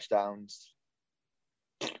rushing touchdowns.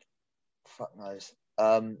 Fuck knows.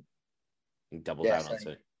 Double down on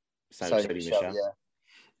it. Sony Michelle.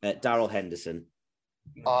 Yeah. Darrell Henderson.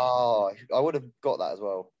 Oh, I would have got that as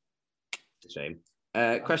well. Shame.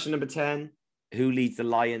 Question number 10. Who leads the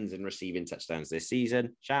Lions in receiving touchdowns this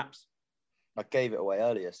season? Chaps. I gave it away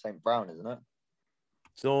earlier. St. Brown, isn't it?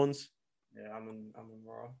 Thorns. Yeah,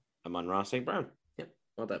 Amon-Ra. Amon-Ra St. Brown. Yep.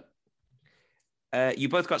 Well done. You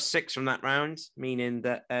both got 6 from that round, meaning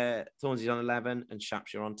that Thorns is on 11 and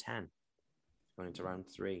Chaps, you're on 10. Going into round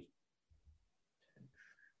 3.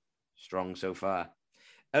 Strong so far.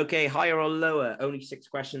 Okay, higher or lower? Only 6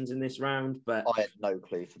 questions in this round, but I had no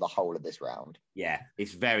clue for the whole of this round. Yeah,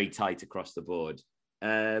 it's very tight across the board.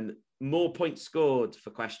 More points scored for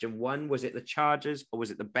question 1. Was it the Chargers or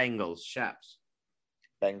was it the Bengals? Chaps.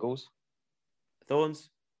 Bengals. Thorns.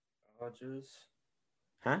 Chargers.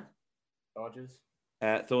 Huh? Chargers.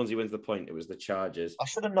 Thornsy wins the point. It was the Chargers. I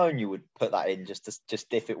should have known you would put that in just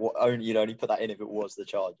if it were only you'd only put that in if it was the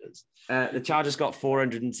Chargers. The Chargers got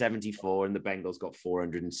 474 and the Bengals got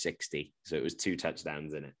 460. So it was 2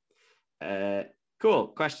 touchdowns in it. Cool.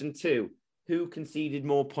 Question 2. Who conceded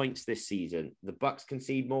more points this season? The Bucks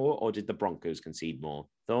concede more or did the Broncos concede more?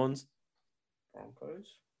 Thorns?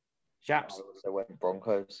 Broncos. Chaps? I also went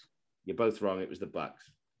Broncos. You're both wrong. It was the Bucks.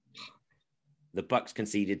 The Bucks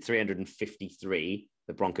conceded 353.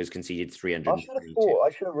 The Broncos conceded 332. I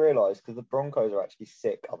should have realised because the Broncos are actually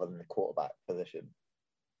sick other than the quarterback position.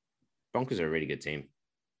 Broncos are a really good team,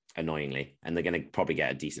 annoyingly, and they're going to probably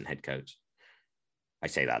get a decent head coach. I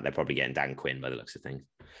say that. They're probably getting Dan Quinn by the looks of things.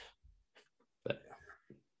 But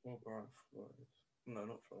What Brian Flores? No,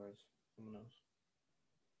 not Flores. Someone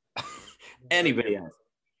else. Anybody else?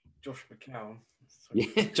 Josh McCown.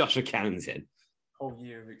 Yeah, Josh McCown's in. Whole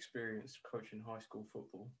year of experience coaching high school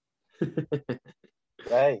football.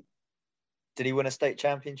 Hey, did he win a state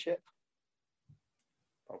championship?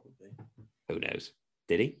 Probably. Who knows?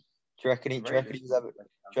 Did he? Do you reckon he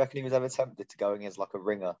was ever tempted to going as like a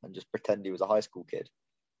ringer and just pretend he was a high school kid?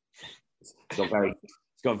 He's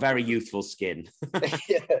got very youthful skin.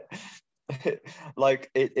 Yeah. Like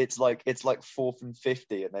it's like 4th and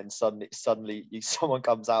 50 and then suddenly someone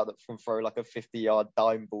comes out that can throw like a 50-yard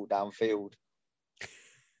dime ball downfield.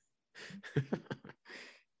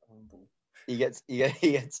 He gets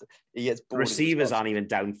bored. Receivers aren't even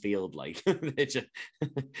downfield, like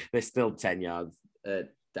they're still 10 yards down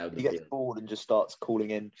the field. He gets bored and just starts calling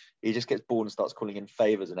in. He just gets bored and starts calling in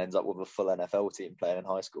favors and ends up with a full NFL team playing in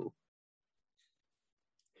high school.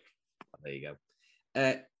 There you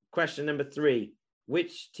go. Question number 3.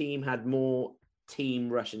 Which team had more team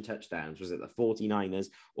rushing touchdowns? Was it the 49ers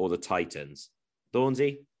or the Titans?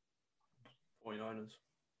 Thornsy? 49ers.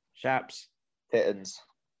 Chaps? Titans.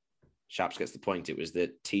 Chaps gets the point. It was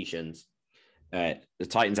the Titans. The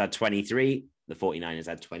Titans had 23. The 49ers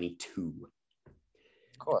had 22.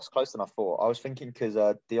 course, that's closer than I thought. I was thinking because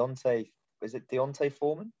Deontay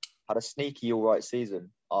Foreman had a sneaky all right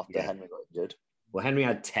season after Yeah. Henry got injured. Well, Henry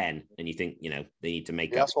had 10, and you think, they need to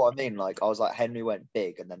make up. That's what I mean. Like, I was like, Henry went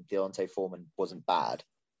big, and then Deontay Foreman wasn't bad.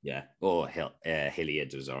 Yeah. Or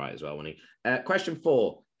Hilliard was all right as well, wasn't he? Question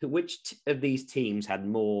 4. Which of these teams had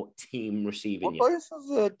more team receiving yards? Both of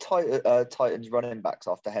the Titans running backs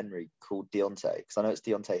after Henry called Deontay? Because I know it's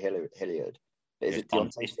Deontay Hilliard. But is it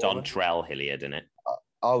Deontay It's Foreman? Dontrell Hilliard, isn't it?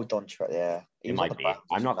 Oh, Dontrell, yeah. It might be.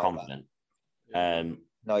 I'm not confident.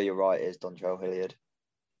 No, you're right. It's Dontrell Hilliard.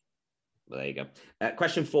 Well, there you go.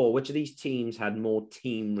 Question 4. Which of these teams had more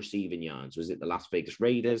team receiving yards? Was it the Las Vegas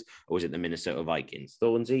Raiders or was it the Minnesota Vikings?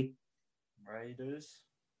 Thornsey? Raiders.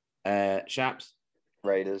 Shaps?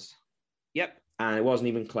 Raiders. Yep. And it wasn't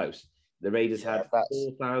even close. The Raiders had that's-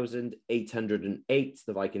 4,808.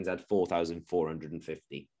 The Vikings had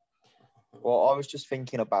 4,450. Well, I was just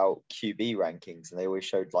thinking about QB rankings, and they always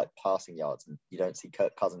showed like passing yards, and you don't see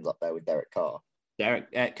Kirk Cousins up there with Derek Carr.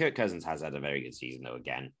 Kirk Cousins has had a very good season, though,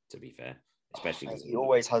 again, to be fair. Especially because he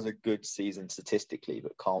always has a good season statistically,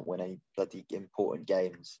 but can't win any bloody important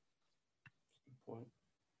games.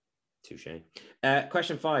 Touche.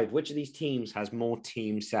 Question 5. Which of these teams has more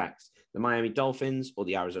team sacks? The Miami Dolphins or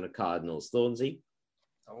the Arizona Cardinals? Thornsey?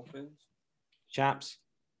 Dolphins. Chaps?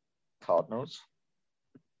 Cardinals.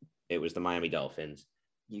 It was the Miami Dolphins.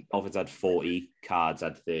 Dolphins had 40. Cards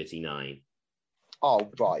had 39.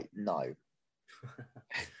 Oh, right. No.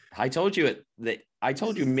 I told you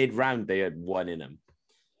mid-round they had 1 in them.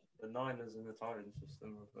 The Niners and the Titans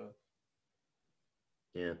system of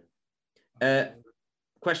Yeah.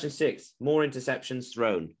 Question 6. More interceptions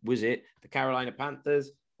thrown. Was it the Carolina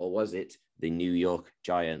Panthers or was it the New York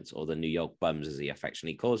Giants or the New York Bums, as he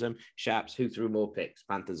affectionately calls them? Shaps, who threw more picks,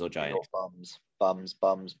 Panthers or Giants? Bums.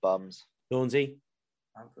 Thornsey?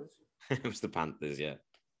 Panthers. It was the Panthers, yeah.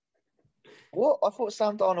 What? I thought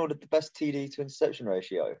Sam Darnold had the best TD to interception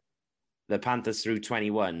ratio. The Panthers threw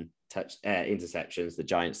 21 interceptions. The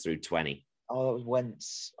Giants threw 20. Oh, that was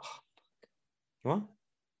Wentz. Oh, what?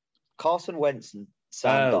 Carson Wentz and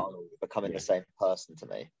Sam Darnold are becoming the same person to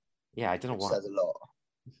me. Yeah, I don't know what. why. Says a lot.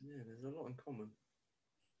 Yeah, there's a lot in common.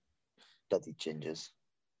 Bloody gingers.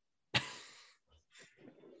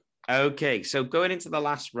 Okay, so going into the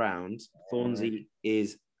last round, Thornsey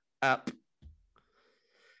is up.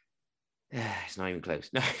 It's not even close.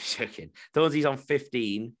 No, joking. Thornsey's on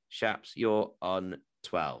 15. Shaps, you're on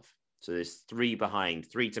 12. So there's 3 behind,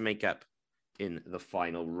 3 to make up in the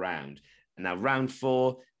final round. And now round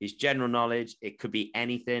 4 is general knowledge. It could be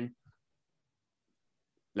anything.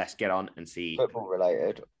 Let's get on and see. Football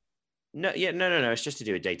related. No. It's just to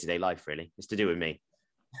do with day-to-day life, really. It's to do with me.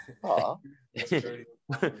 Ah.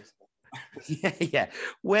 yeah.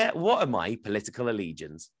 What are my political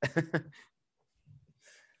allegiance?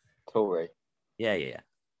 Tory. Yeah.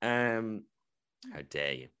 How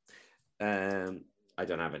dare you? I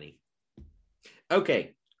don't have any.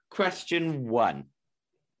 Okay. Question 1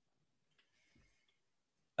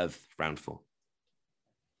 of round 4.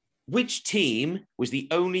 Which team was the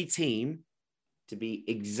only team to be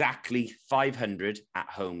exactly 500 at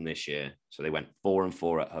home this year? So they went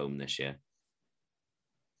 4-4 at home this year.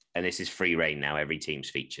 And this is free reign now. Every team's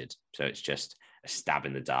featured. So it's just a stab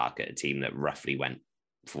in the dark at a team that roughly went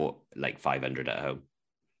for like 500 at home.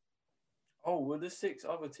 Oh, were the 6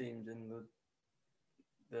 other teams in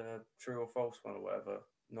the true or false one or whatever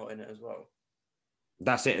not in it as well?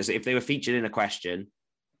 That's it. As if they were featured in a question,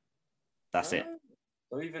 that's it.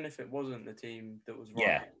 So even if it wasn't the team that was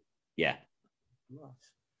right. Yeah.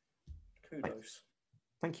 Nice. Kudos.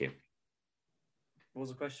 Thank you. What was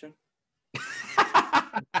the question?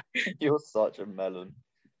 You're such a melon.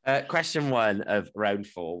 Question 1 of round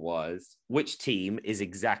 4 was, which team was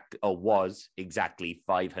exactly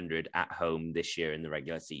 500 at home this year in the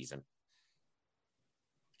regular season?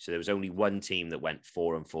 So there was only one team that went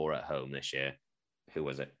 4-4 at home this year. Who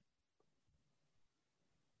was it?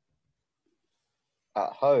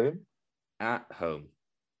 At home? At home.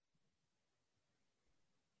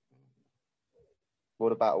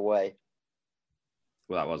 What about away?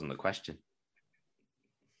 Well, that wasn't the question.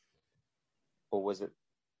 Or was it?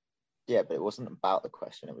 Yeah, but it wasn't about the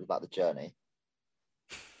question. It was about the journey.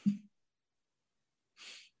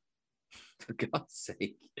 For God's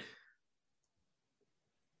sake.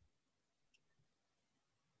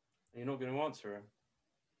 You're not going to answer him?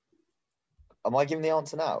 Am I giving the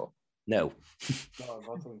answer now? No. No, I'm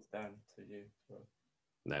talking to Dan, to you. So.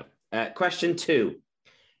 No. Question 2.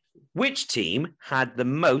 Which team had the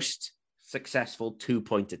most successful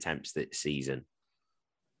 2-point attempts this season?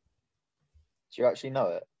 Do you actually know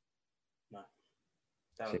it? No.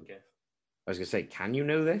 That would guess. I was going to say, can you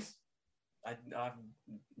know this?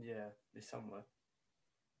 Yeah, it's somewhere.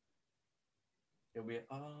 It'll be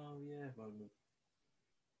moment.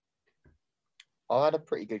 I had a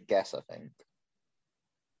pretty good guess, I think.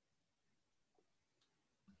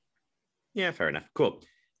 Yeah, fair enough. Cool.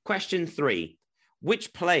 Question 3.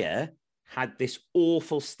 Which player had this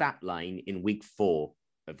awful stat line in week 4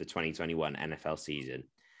 of the 2021 NFL season?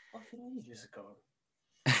 Fucking ages ago.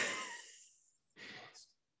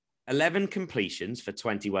 11 completions for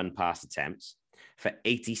 21 pass attempts for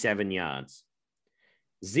 87 yards,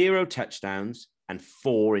 0 touchdowns, and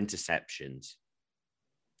 4 interceptions.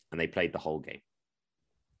 And they played the whole game.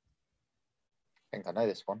 I think I know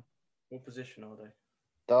this one. What position are they?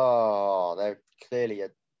 Oh, they're clearly a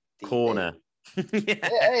DB. Corner. Yeah.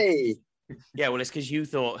 Hey! Yeah, well, it's because you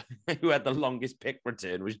thought who had the longest pick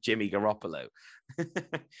return was Jimmy Garoppolo.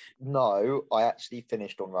 No, I actually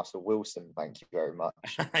finished on Russell Wilson. Thank you very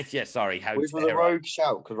much. Yeah, sorry. Which was a rogue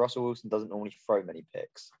shout because Russell Wilson doesn't normally throw many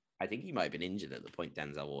picks. I think he might have been injured at the point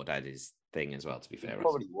Denzel Ward had his thing as well, to be fair. He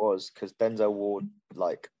probably was because Denzel Ward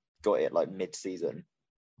got it mid-season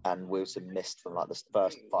and Wilson missed from the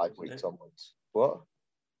first 5 weeks onwards. What?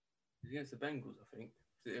 Against the Bengals, I think.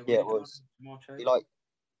 Yeah, it was.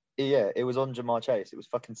 It was on Jamar Chase. It was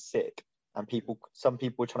fucking sick. And some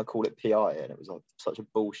people were trying to call it PI, and it was such a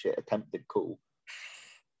bullshit attempted call.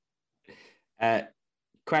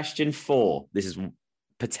 Question 4. This is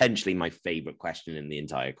potentially my favorite question in the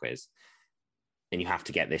entire quiz. And you have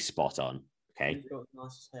to get this spot on. Okay. He's got the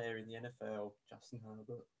nicest hair in the NFL, Justin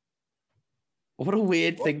Herbert. What a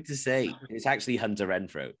weird thing to say. It's actually Hunter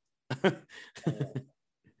Renfrow.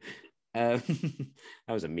 That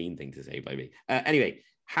was a mean thing to say by me. Anyway,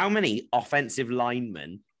 how many offensive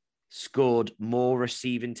linemen scored more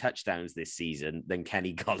receiving touchdowns this season than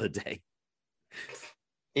Kenny Golladay?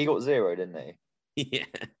 He got 0, didn't he? Yeah.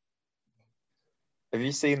 Have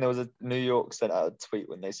you seen there was a New York sent out a tweet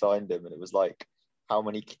when they signed him, and it was like, how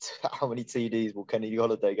many TDs will Kenny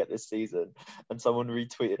Golladay get this season? And someone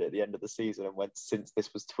retweeted at the end of the season and went, since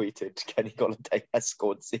this was tweeted, Kenny Golladay has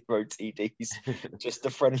scored 0 TDs. Just a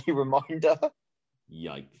friendly reminder.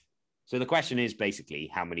 Yikes. So the question is basically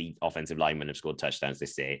how many offensive linemen have scored touchdowns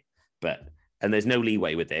this year? And there's no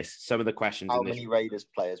leeway with this. Some of the questions. How many Raiders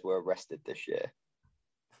players were arrested this year?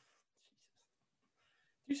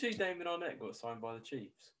 Did you see Damon Arnett got signed by the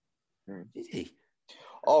Chiefs? Did he?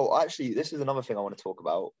 Oh, actually, this is another thing I want to talk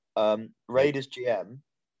about. Raiders GM,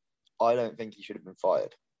 I don't think he should have been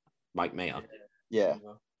fired. Mike Mayock. Yeah.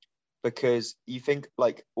 Because you think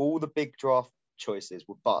all the big draft choices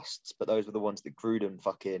were busts, but those were the ones that Gruden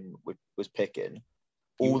fucking was picking.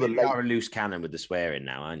 You are a loose cannon with the swearing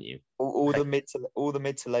now, aren't you? All the mid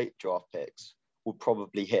to late draft picks were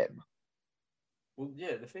probably him. Well,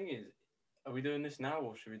 yeah. The thing is, are we doing this now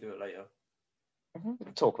or should we do it later? We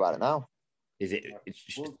can talk about it now. Is it?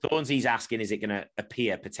 Thornsy's asking, is it going to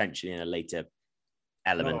appear potentially in a later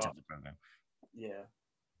element of the program? Yeah,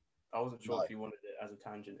 I wasn't sure if you wanted it as a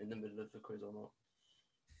tangent in the middle of the quiz or not.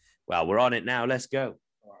 Well, we're on it now. Let's go.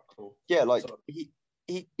 All right, cool. Yeah,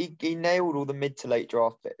 he nailed all the mid to late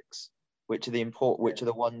draft picks, which are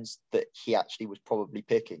the ones that he actually was probably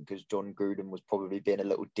picking because John Gruden was probably being a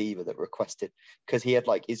little diva that requested because he had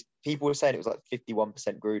people were saying it was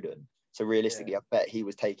 51% Gruden. So realistically, I bet he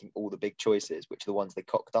was taking all the big choices, which are the ones they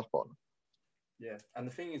cocked up on. Yeah, and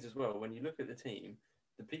the thing is as well, when you look at the team,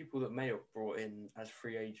 the people that Mayock brought in as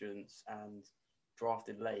free agents and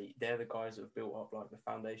drafted late, they're the guys that have built up the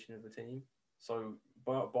foundation of the team. So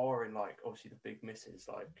barring obviously the big misses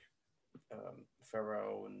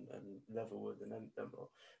Farrell and Leatherwood and them.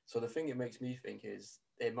 So the thing it makes me think is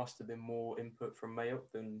there must have been more input from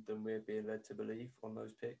Mayock than we're being led to believe on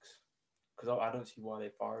those picks. Because I don't see why they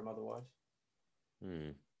fire him otherwise.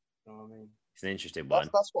 You know what I mean? It's an interesting one.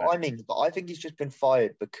 That's what I mean. But I think he's just been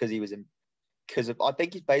fired because he was I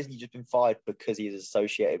think he's basically just been fired because he's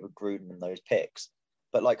associated with Gruden and those picks.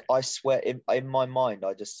 But I swear, in my mind,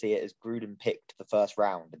 I just see it as Gruden picked the first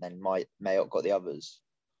round and then Mayock got the others,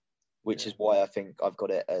 which is why I think I've got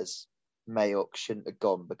it as Mayock shouldn't have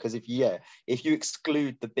gone. Because if you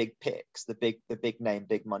exclude the big picks, the big name,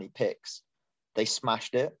 big money picks, they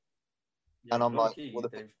smashed it. Yeah, and I'm but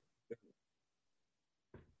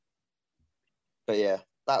yeah,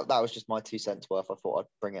 that was just my 2 cents worth. I thought I'd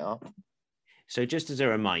bring it up. So just as a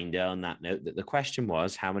reminder on that note, that the question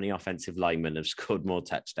was, how many offensive linemen have scored more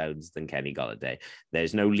touchdowns than Kenny Golladay?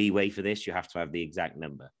 There's no leeway for this. You have to have the exact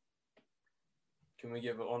number. Can we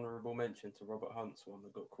give an honourable mention to Robert Hunt's one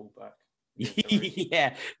that got called back?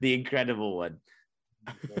 Yeah, the incredible one.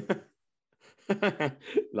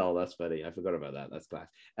 Lol, that's funny. I forgot about that. That's class.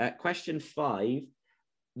 Question 5.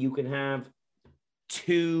 you can have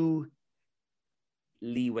 2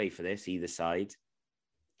 leeway for this, either side.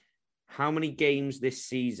 How many games this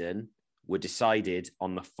season were decided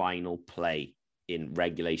on the final play in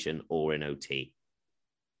regulation or in OT?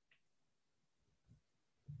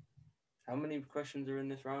 How many questions are in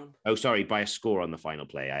this round? Oh, sorry, by a score on the final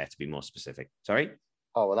play. I have to be more specific. Sorry?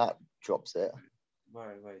 Oh, well, that drops it.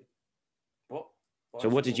 Wait. What? So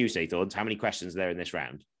what did you say, Thorns? How many questions are there in this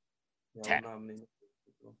round? Yeah, 10. how many?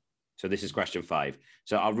 So this is question 5.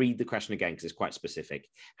 So I'll read the question again because it's quite specific.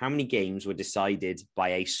 How many games were decided by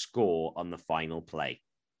a score on the final play?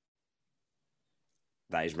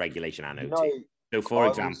 That is regulation and OT. No, So, for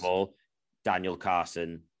example, Daniel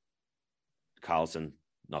Carlson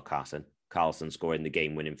scoring the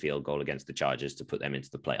game-winning field goal against the Chargers to put them into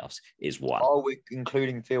the playoffs is 1. Are we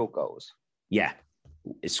including field goals? Yeah.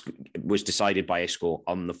 It was decided by a score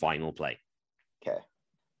on the final play. Okay.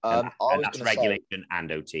 And that's regulation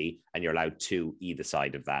and OT, and you're allowed 2 either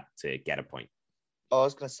side of that to get a point. I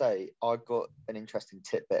was going to say, I got an interesting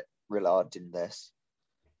tidbit regarding this.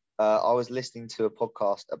 I was listening to a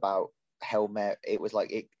podcast about Hail Mary. It was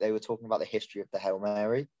like they were talking about the history of the Hail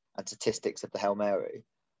Mary and statistics of the Hail Mary.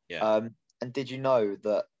 Yeah. And did you know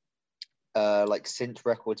that like since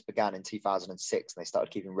records began in 2006 and they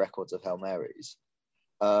started keeping records of Hail Marys,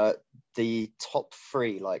 the top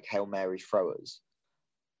 3 like Hail Mary throwers,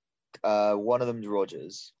 one of them's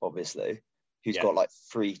Rodgers, obviously, who's got like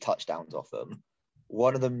 3 touchdowns off them.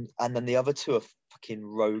 One of them, and then the other 2 are fucking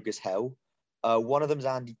rogue as hell. One of them's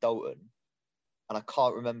Andy Dalton, and I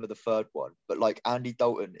can't remember the third one, but like Andy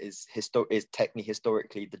Dalton is technically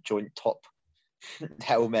historically the joint top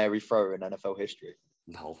Hail Mary thrower in NFL history.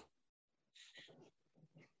 No.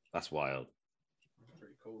 That's wild. That's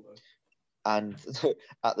pretty cool, though. And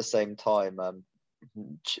at the same time,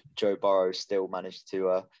 Joe Burrow still managed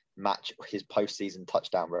to match his postseason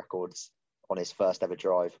touchdown records on his first ever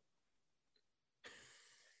drive.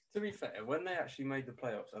 To be fair, when they actually made the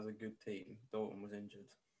playoffs as a good team, Dalton was injured.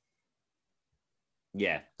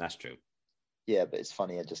 Yeah, that's true. Yeah, but it's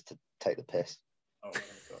funnier just to take the piss. Oh,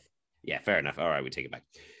 yeah, fair enough. All right, we take it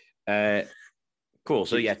back. Cool.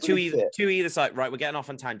 So yeah, two either side. Right, we're getting off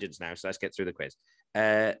on tangents now, so let's get through the quiz.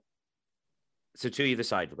 So 2 either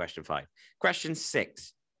side for question 5. Question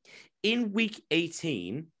 6. In week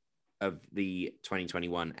 18 of the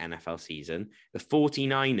 2021 NFL season, the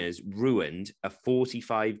 49ers ruined a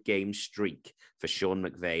 45-game streak for Sean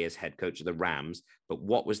McVay as head coach of the Rams. But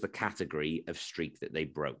what was the category of streak that they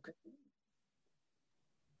broke?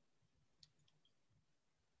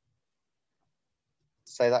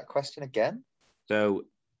 Say that question again. So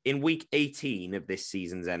in week 18 of this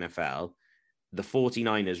season's NFL, the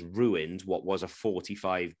 49ers ruined what was a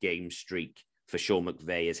 45-game streak for Sean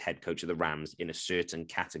McVay as head coach of the Rams in a certain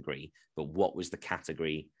category. But what was the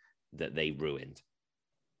category that they ruined?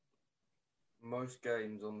 Most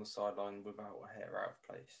games on the sideline without a hair out of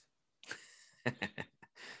place. Are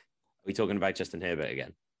we talking about Justin Herbert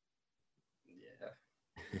again?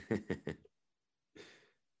 Yeah.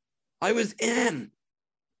 I was in.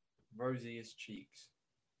 Rosiest cheeks.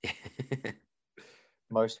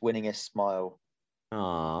 Most winningest smile.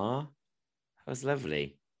 Aww, that was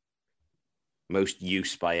lovely. Most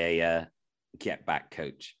use by a get back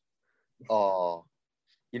coach. Oh,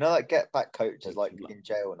 you know that get back coach is like in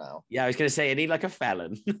jail now. Yeah, I was going to say, I need like a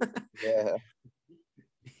felon. Yeah.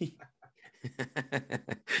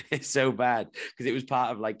 It's so bad because it was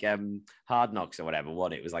part of like Hard Knocks or whatever.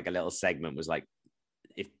 It was like a little segment was like,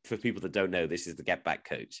 if for people that don't know, this is the get back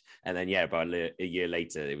coach. And then, yeah, about a year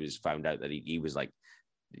later, it was found out that he was like,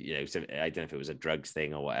 you know, so I don't know if it was a drugs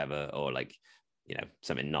thing or whatever, or like, you know,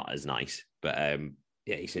 something not as nice. But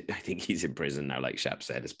yeah, I think he's in prison now, like Shap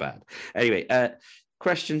said. It's bad. Anyway,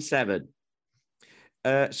 question 7.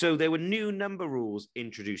 So there were new number rules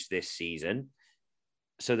introduced this season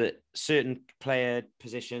so that certain player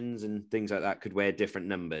positions and things like that could wear different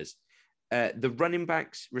numbers. The running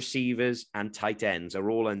backs, receivers, and tight ends are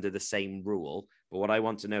all under the same rule. But what I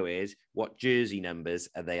want to know is what jersey numbers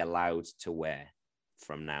are they allowed to wear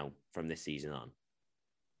from this season on?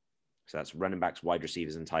 So that's running backs, wide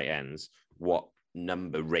receivers, and tight ends. What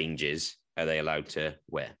number ranges are they allowed to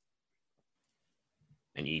wear?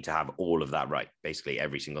 And you need to have all of that right, basically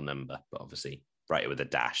every single number, but obviously write it with a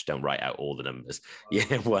dash. Don't write out all the numbers.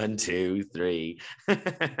 Yeah, 1, 2, 3. In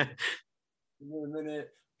a minute,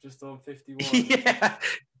 just on 51. Yeah,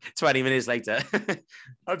 20 minutes later.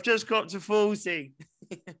 I've just got to 40.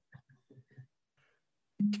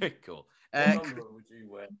 Cool. What number would you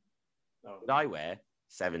wear? No. Would I wear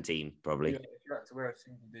 17, probably. Yeah, if you had to wear a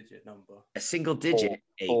single digit number. A single digit?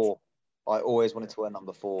 4. I always wanted to wear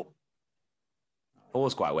number 4.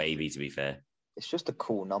 4's quite wavy, to be fair. It's just a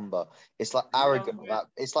cool number. It's like Yeah, arrogant yeah. without.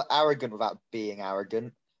 It's like arrogant without being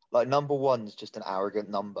arrogant. Like number one's just an arrogant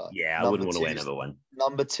number. Yeah, I Number wouldn't want to wear two's- number 1.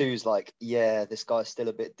 Number two's like, yeah, this guy's still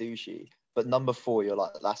a bit douchey. But number four, you're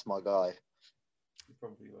like, that's my guy. You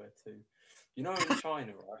probably wear 2. You know, in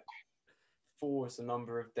China, right? 4 is the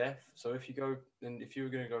number of death. So if you were going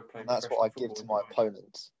to go play, And that's what I professional give to football my in China,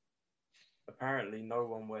 opponents. apparently no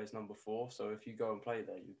one wears number 4. So if you go and play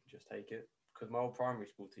there, you can just take it. Because my old primary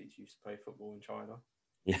school teacher used to play football in China.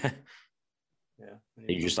 Yeah. Yeah. and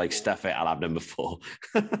You he was just number like 4. stuff it, I'll have number 4.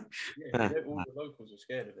 Yeah, all the locals were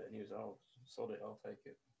scared of it, and he was, oh, sod it, I'll take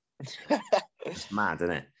it. It's mad,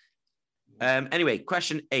 isn't it? Anyway,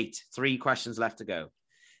 question 8. 3 questions left to go.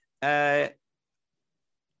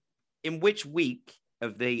 In which week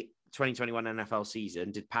of the 2021 NFL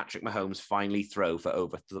season did Patrick Mahomes finally throw for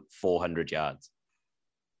over 400 yards?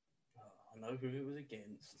 I know who it was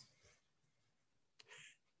against.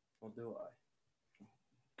 Or do I?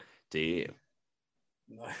 Do you?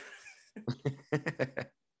 No.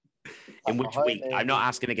 In which Mahomes- week? I'm not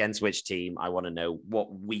asking against which team. I want to know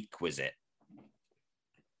what week was it?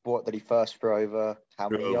 What did he first throw over? How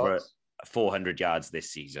Threw many over yards? 400 yards this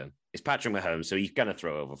season. It's Patrick Mahomes, so he's going to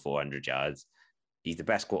throw over 400 yards. He's the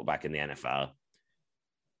best quarterback in the NFL.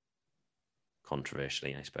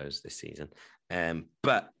 Controversially, I suppose, this season.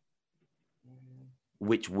 But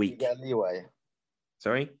which Do we week? get a leeway?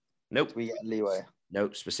 Sorry? Nope. Do we get a leeway?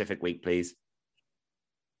 Nope. Specific week, please.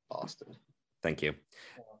 Bastard. Thank you.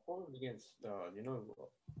 I thought it was against, you know what?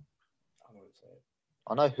 I won't say it.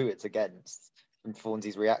 I know who it's against from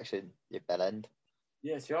Fonzie's reaction, you bellend.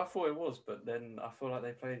 Yeah, see, I thought it was, but then I feel like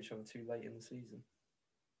they played each other too late in the season.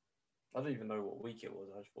 I don't even know what week it was.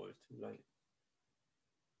 I just thought it was too late.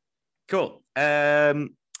 Cool.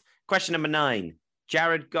 Question number 9.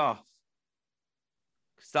 Jared Goff,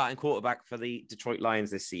 starting quarterback for the Detroit Lions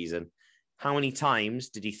this season. How many times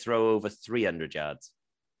did he throw over 300 yards?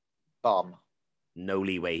 Bum. No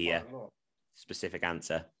leeway here. Quite a lot. Specific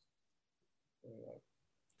answer.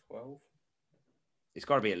 12? It's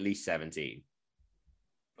got to be at least 17.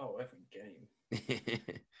 Oh, every game.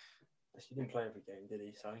 He didn't play every game, did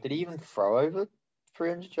he? So Did he even throw over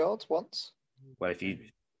 300 yards once? Well, if you...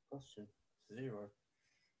 Question 0.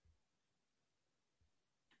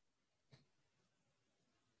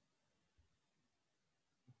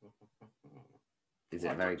 Is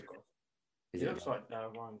it very... He Is it... looks like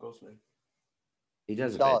Ryan Gosling. He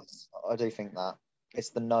does It a bit. does. I do think that. It's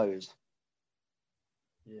the nose.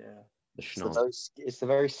 Yeah. The It's the, schnoz. it's the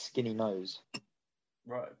very skinny nose.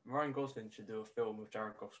 Right. Ryan Gosling should do a film of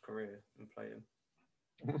Jared Goff's career and play him.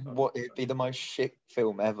 What, it'd be the most shit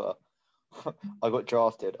film ever. I got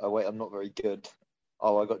drafted. Oh, wait, I'm not very good.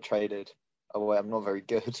 Oh, I got traded. Oh, wait, I'm not very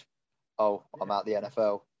good. Oh, I'm out the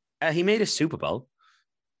NFL. He made a Super Bowl.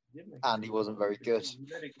 And he wasn't very good. He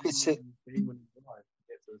led a It's game when he died to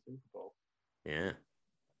get to the Super Bowl. Yeah.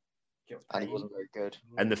 And he wasn't very good.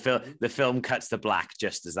 And the film cuts to black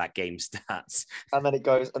just as that game starts. And then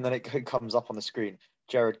it comes up on the screen.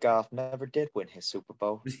 Jared Goff never did win his Super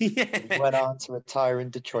Bowl. He went on to retire in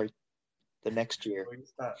Detroit the next year.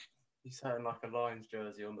 He's sat in like a Lions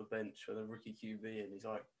jersey on the bench with a rookie QB, and he's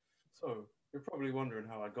like, "So you're probably wondering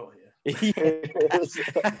how I got here."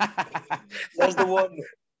 There's the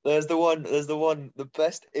one. The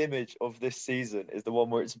best image of this season is the one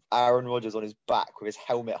where it's Aaron Rodgers on his back with his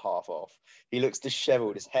helmet half off. He looks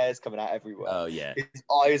disheveled. His hair's coming out everywhere. Oh yeah. His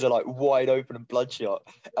eyes are like wide open and bloodshot.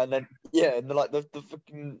 And then like the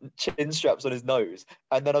fucking chin straps on his nose.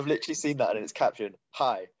 And then I've literally seen that and it's captioned,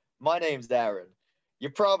 "Hi, my name's Aaron. You're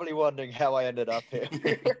probably wondering how I ended up here."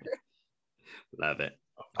 Love it.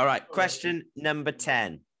 All right. Question number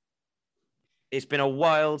 10. It's been a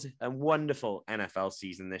wild and wonderful NFL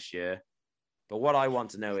season this year. But what I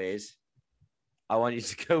want to know is, I want you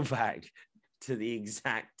to go back to the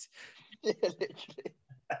exact, Literally.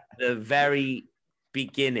 the very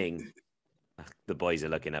beginning. The boys are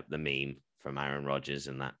looking up the meme from Aaron Rodgers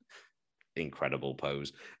and that incredible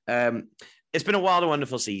pose. It's been a wild and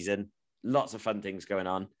wonderful season. Lots of fun things going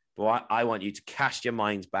on. But I want you to cast your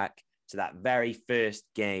minds back to that very first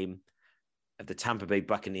game of the Tampa Bay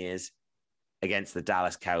Buccaneers against the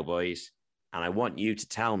Dallas Cowboys. And I want you to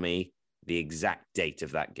tell me the exact date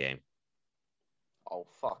of that game. Oh,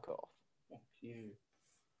 fuck off. Fuck you.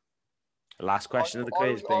 Last question of the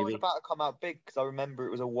quiz, I was baby. about to come out big because I remember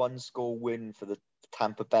it was a 1-score win for the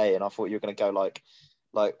Tampa Bay, and I thought you were going to go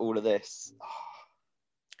like all of this.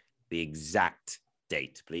 The exact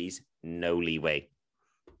date, please. No leeway.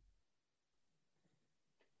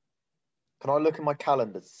 Can I look in my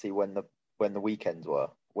calendar to see when the weekends were,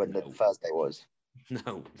 when the No. Thursday was?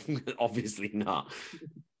 No, obviously not.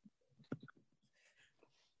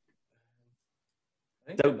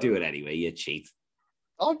 Don't do it anyway, you cheat.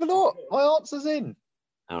 I'm not. My answer's in.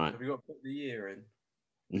 All right. Have you got to put the year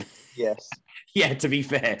in? Yes. Yeah, to be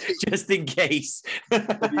fair, just in case.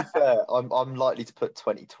 To be fair, I'm likely to put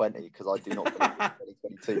 2020 because I do not believe it's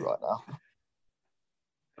 2022 right now.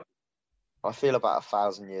 I feel about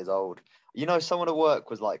 1,000 years old. You know, someone at work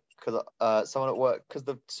was like, because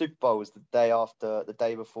the Super Bowl was the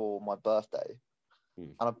day before my birthday,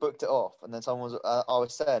 and I booked it off. And then someone was, I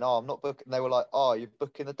was saying, "Oh, I'm not booking." And they were like, "Oh, you're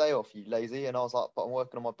booking the day off, you lazy." And I was like, "But I'm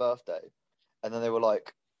working on my birthday." And then they were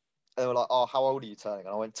like, "Oh, how old are you turning?"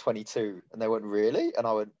 And I went 22. And they went, "Really?" And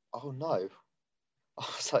I went, "Oh no." I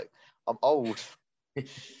was like, "I'm old."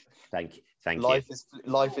 Thank you.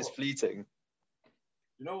 Life is fleeting.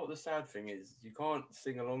 You know what the sad thing is? You can't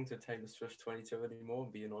sing along to Taylor Swift 22 anymore,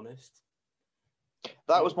 being honest.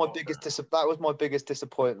 That was my biggest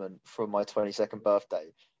disappointment from my 22nd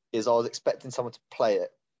birthday. Is I was expecting someone to play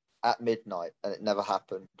it at midnight, and it never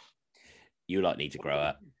happened. You lot need to grow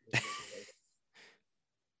up. Did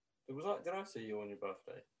I see you on your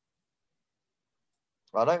birthday?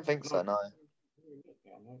 I don't think so. No,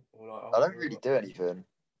 I don't really do anything.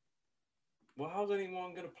 Well, how's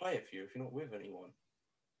anyone going to play it for you if you're not with anyone?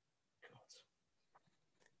 God.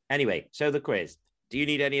 Anyway, so the quiz. Do you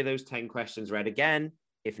need any of those 10 questions read again?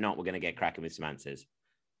 If not, we're going to get cracking with some answers.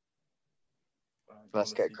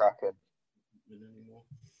 Let's get cracking.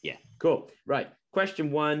 Yeah, cool. Right.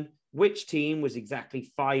 Question 1. Which team was exactly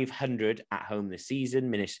 500 at home this season,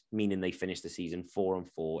 meaning they finished the season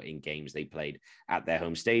 4-4 in games they played at their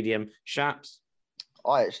home stadium? Shaps?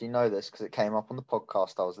 I actually know this because it came up on the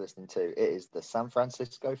podcast I was listening to. It is the San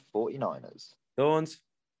Francisco 49ers. Thorns?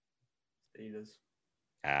 Steelers.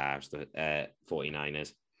 It's the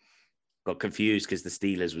 49ers. Got confused because the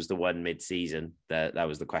Steelers was the one mid-season. That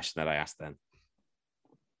was the question that I asked them.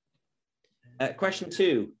 Question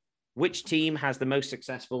 2. Which team has the most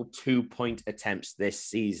successful 2-point attempts this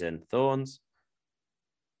season? Thorns?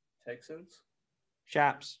 Texans.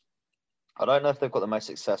 Shaps? I don't know if they've got the most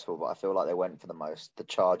successful, but I feel like they went for the most. The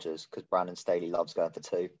Chargers, because Brandon Staley loves going for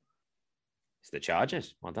 2. It's the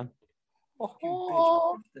Chargers. Well done.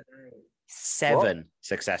 Oh. 7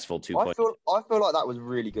 successful 2-point. I feel like that was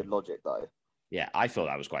really good logic, though. Yeah, I thought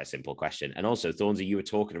that was quite a simple question. And also, Thornsy, you were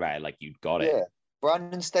talking about it like you'd got it. Yeah.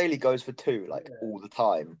 Brandon Staley goes for 2 all the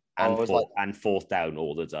time. And fourth down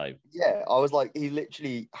all the time. Yeah, I was like, he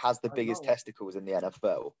literally has the biggest testicles in the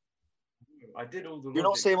NFL. I did all the. You're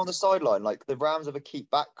not seeing him on the sideline. Like the Rams have a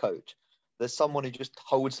keep back coach. There's someone who just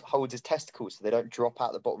holds his testicles so they don't drop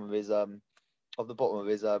out the bottom of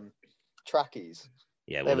his trackies.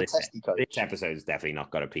 Yeah, well, this episode's definitely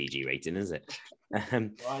not got a PG rating, is it?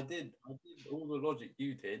 Well, I did all the logic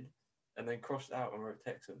you did, and then crossed out and wrote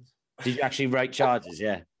Texans. Did you actually write Chargers?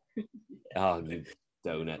 Yeah. Oh, you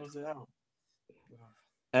donut.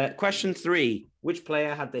 Question 3. Which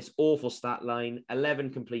player had this awful stat line? 11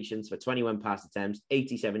 completions for 21 pass attempts,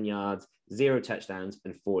 87 yards, 0 touchdowns,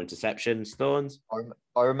 and 4 interceptions. Thorns?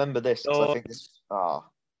 I remember this because I think this. Oh,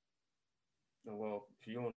 well, if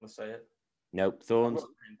you want to say it. Nope. Thorns?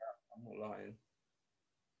 I'm not lying.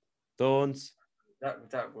 Thorns?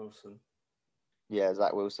 Zach Wilson. Yeah,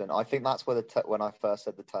 Zach Wilson. I think that's where when I first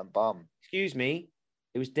said the term bum. Excuse me.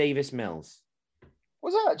 It was Davis Mills.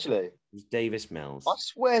 Was it actually? It was Davis Mills. I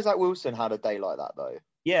swear Zach Wilson had a day like that, though.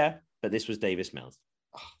 Yeah, but this was Davis Mills.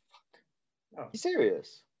 Oh, fuck. Are you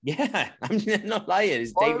serious? Yeah, I'm not lying.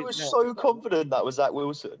 It's Davis was Mills. so confident that was Zach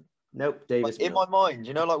Wilson. Nope, Davis Mills. In my mind,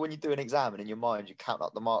 like when you do an exam and in your mind you count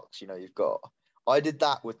up the marks you've got. I did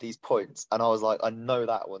that with these points and I was like, I know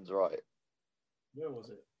that one's right. Where was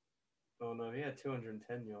it? Oh no, he had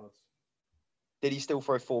 210 yards. Did he still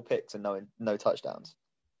throw 4 picks and no touchdowns?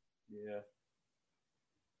 Yeah.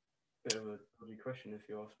 Bit of a funny question if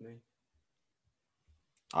you ask me.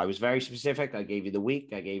 I was very specific. I gave you the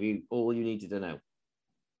week. I gave you all you needed to know.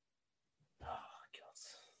 Oh,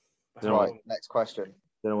 God. Right, next question.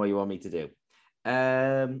 Don't know what you want me to do.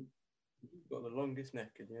 You've got the longest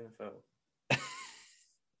neck in the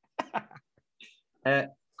NFL.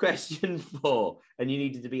 Question 4, and you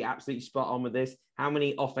needed to be absolutely spot on with this. How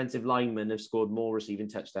many offensive linemen have scored more receiving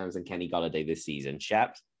touchdowns than Kenny Golladay this season?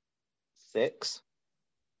 Shaps? 6.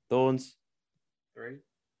 Thorns? 3.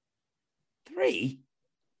 3?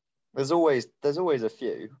 There's always a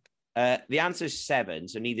few. The answer is 7,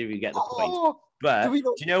 so neither of you get the point. But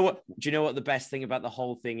do you know what the best thing about the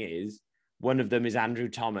whole thing is? One of them is Andrew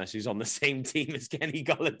Thomas, who's on the same team as Kenny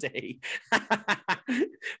Golladay.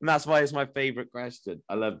 And that's why it's my favorite question.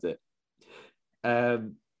 I loved it.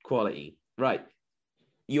 Quality. Right.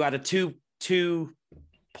 You had a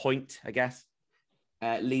 2-point, I guess,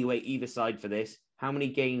 leeway either side for this. How many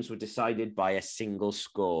games were decided by a single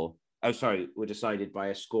score? Oh, sorry, were decided by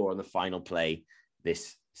a score on the final play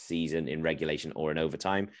this season in regulation or in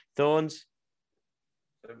overtime? Thorns?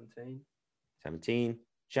 17. 17.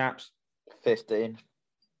 Chaps? 15.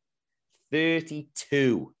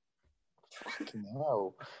 32. Fucking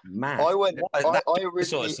hell. Mad. I went. That's I the originally.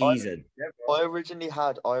 sort of season. I originally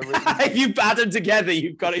had. If you add them together,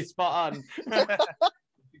 you've got it spot on.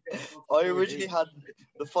 I originally had.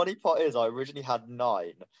 The funny part is, I originally had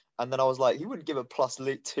 9, and then I was like, he wouldn't give a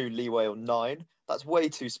 +2 leeway on 9. That's way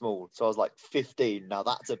too small. So I was like, 15. Now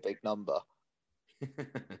that's a big number.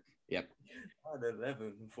 Yep. I had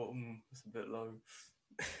 11 and thought, that's a bit low.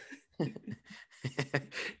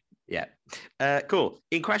 Yeah. Cool.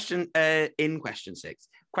 In question 6.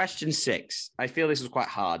 Question 6. I feel this was quite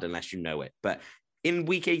hard unless you know it. But in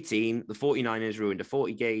week 18, the 49ers ruined a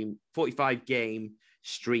 45 game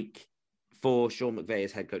streak for Sean McVay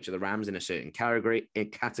as head coach of the Rams in a certain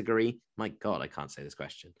category. My God, I can't say this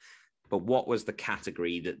question. But what was the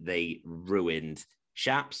category that they ruined?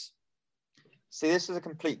 Shaps? See, this is a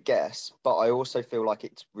complete guess, but I also feel like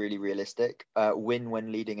it's really realistic. Win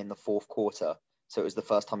when leading in the fourth quarter. So it was the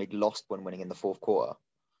first time he'd lost when winning in the fourth quarter.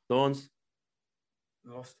 Thorns?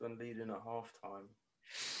 Lost when leading at halftime.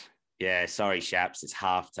 Yeah, sorry, Shaps. It's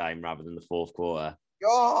halftime rather than the fourth quarter.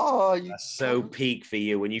 Oh, That's so peak for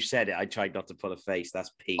you. When you said it, I tried not to pull a face.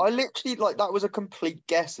 That's peak. I literally, that was a complete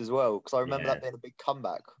guess as well, because I remember that being a big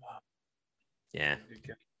comeback. Yeah,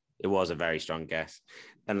 it was a very strong guess.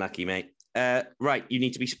 Unlucky, mate. Right, you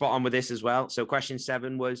need to be spot on with this as well. So question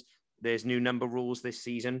 7 was, there's new number rules this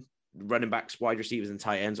season. Running backs, wide receivers, and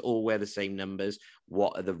tight ends all wear the same numbers.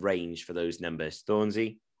 What are the range for those numbers?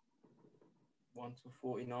 Thornsy? 1 to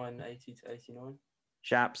 49, 80 to 89.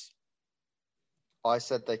 Shaps? I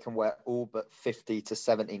said they can wear all but 50 to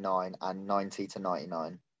 79 and 90 to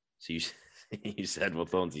 99. So you said what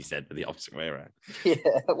Thornsy said, but the opposite way around. Yeah,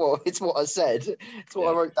 well, it's what I said. It's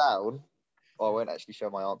what I wrote down. Well, I won't actually show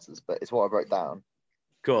my answers, but it's what I wrote down.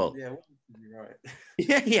 Cool. Yeah, you're right.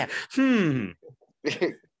 Yeah.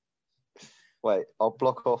 Wait, I'll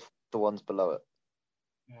block off the ones below it.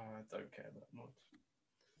 No, I don't care that much.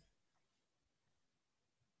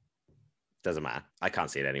 Doesn't matter. I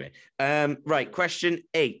can't see it anyway. Right. Question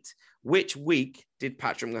 8. Which week did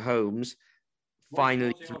Patrick Mahomes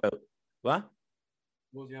finally throw? What?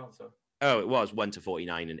 What was the answer? Oh, it was 1 to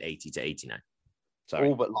 49 and 80 to 89. Sorry.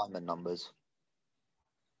 All but lineman numbers.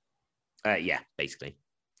 Yeah, basically.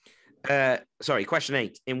 Sorry, question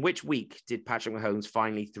 8. In which week did Patrick Mahomes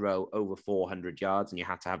finally throw over 400 yards? And you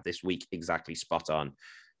had to have this week exactly spot on.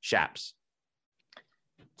 Shaps?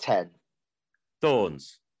 10.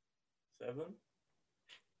 Thorns? 7.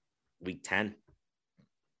 Week 10.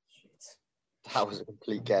 Shit. That was a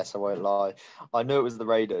complete guess, I won't lie. I knew it was the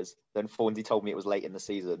Raiders. Then Thornsy told me it was late in the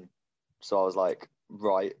season. So I was like,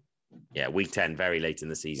 right. Yeah, week 10, very late in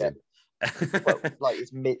the season. Yeah. Well,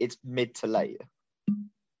 it's mid to late.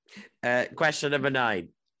 Question number 9.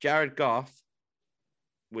 Jared Goff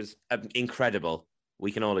was incredible.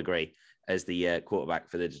 We can all agree as the quarterback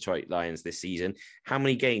for the Detroit Lions this season. How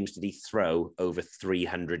many games did he throw over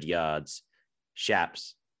 300 yards?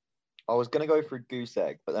 Shaps? I was going to go for a goose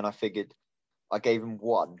egg, but then I figured I gave him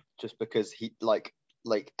 1 just because he like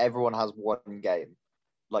everyone has 1 game.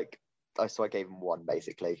 So I gave him 1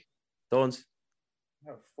 basically. Thorns?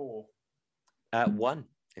 No, 4. 1.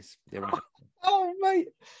 It's the right. Oh, mate.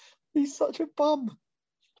 He's such a bum.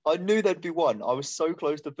 I knew there'd be 1. I was so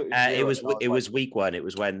close to putting 0. It was week 1. It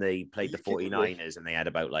was when they played the 49ers and they had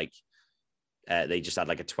about they just had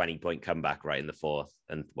a 20-point comeback right in the fourth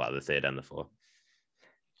and the third and the fourth.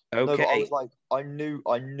 Okay. No, but I was I knew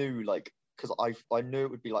because I knew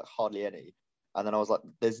it would be hardly any. And then I was like,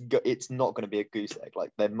 it's not going to be a goose egg.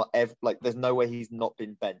 There's no way he's not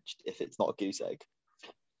been benched if it's not a goose egg.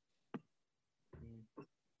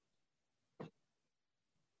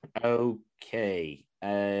 Okay.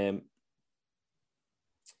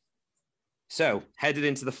 So headed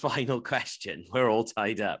into the final question. We're all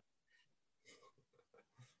tied up,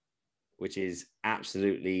 which is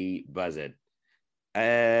absolutely buzzing.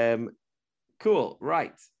 Cool.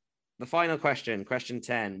 Right. The final question, question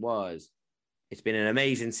 10 was, it's been an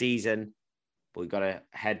amazing season, but we've got to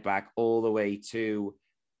head back all the way to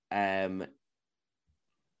the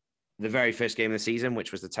very first game of the season,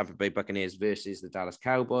 which was the Tampa Bay Buccaneers versus the Dallas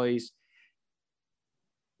Cowboys.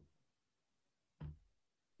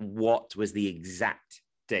 What was the exact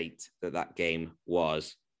date that game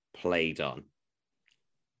was played on?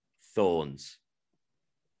 Thorns.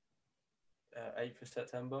 8th of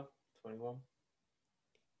September, 21.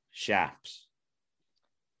 Shaps.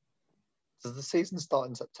 Does the season start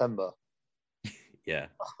in September? Yeah.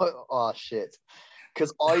 Oh shit!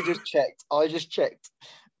 Because I just checked.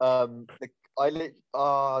 Oh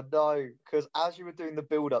no! Because as you were doing the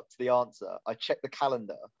build up to the answer, I checked the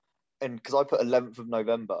calendar, and because I put 11th of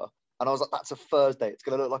November, and I was like, that's a Thursday. It's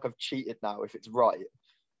gonna look like I've cheated now if it's right.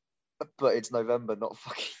 But it's November, not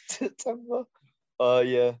fucking September.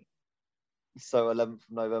 Yeah. So 11th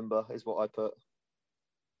of November is what I put.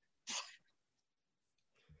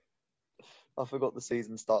 I forgot the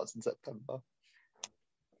season starts in September.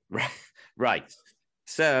 Right.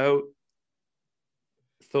 So,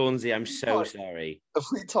 Thornsey, I'm so Right. sorry. Have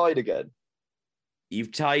we tied again?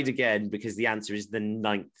 You've tied again because the answer is the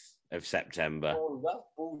 9th of September. Oh, that's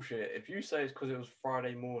bullshit. If you say it's because it was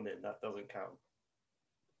Friday morning, that doesn't count.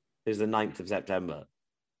 It was the 9th of September.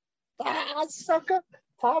 Ah, sucker!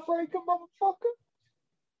 Tiebreaker, motherfucker!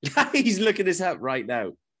 He's looking this up right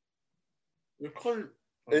now. You're close.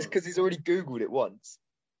 It's because he's already Googled it once.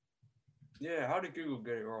 Yeah, how did Google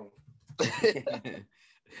get it wrong?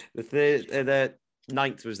 The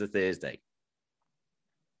 9th was the Thursday.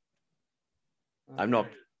 I'm not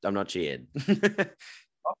cheating. I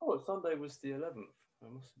thought Sunday was the 11th.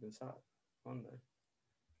 It must have been Saturday, Monday.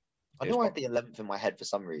 I know I had the 11th in my head for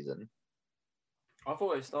some reason. I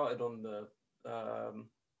thought it started on the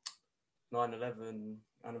 9/11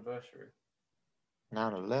 anniversary.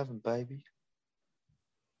 9/11, baby.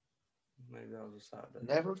 Maybe that was a Saturday.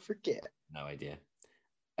 Never forget. No idea.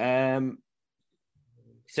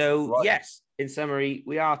 So, Right. yes, in summary,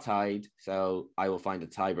 we are tied. So I will find a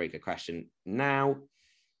tiebreaker question now.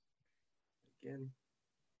 Again.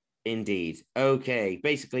 Indeed. Okay.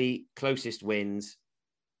 Basically, closest wins.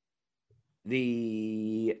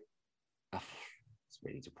 It's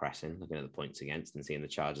really depressing looking at the points against and seeing the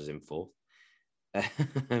Chargers in fourth.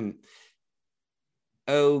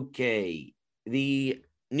 Okay. The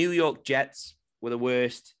New York Jets were the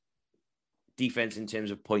worst defense in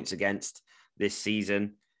terms of points against this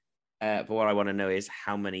season. But what I want to know is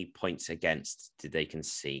how many points against did they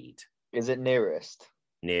concede? Is it nearest?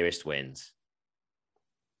 Nearest wins.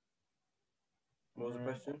 What was the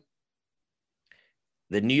question?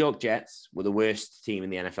 The New York Jets were the worst team in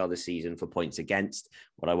the NFL this season for points against.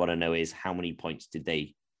 What I want to know is how many points did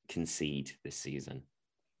they concede this season?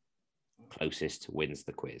 Closest wins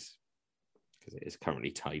the quiz. Because it is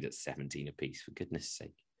currently tied at 17 apiece, for goodness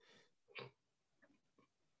sake.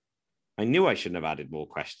 I knew I shouldn't have added more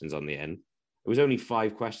questions on the end. It was only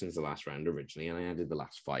 5 questions the last round originally, and I added the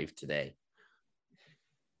last 5 today.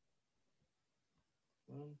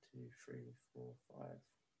 1, 2, 3, 4, 5.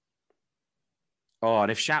 Oh,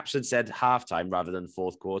 and if Shaps had said halftime rather than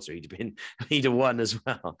fourth quarter, he'd have won as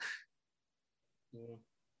well. Yeah.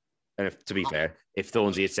 And to be fair, if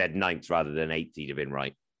Thornsey had said 9th rather than 8th, he'd have been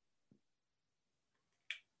right.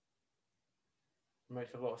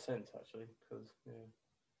 Makes a lot of sense, actually, because,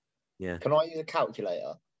 Yeah. Can I use a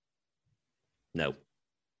calculator? No.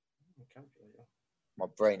 a calculator. My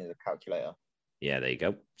brain is a calculator. Yeah, there you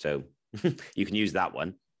go. So you can use that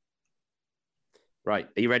one. Right.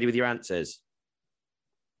 Are you ready with your answers?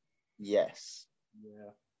 Yes.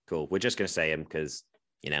 Yeah. Cool. We're just going to say them because,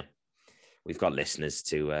 we've got listeners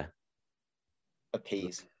to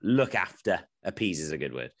Appease. look after. Appease is a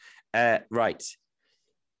good word. Right.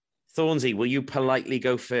 Thornsey, will you politely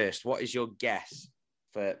go first? What is your guess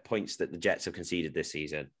for points that the Jets have conceded this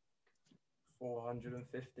season?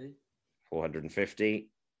 450. 450.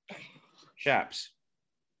 Shaps.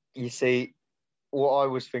 You see, what I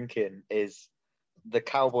was thinking is the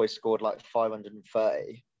Cowboys scored like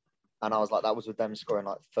 530. And I was like, that was with them scoring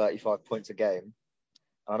like 35 points a game.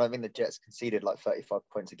 And I don't think the Jets conceded like 35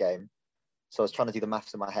 points a game. So I was trying to do the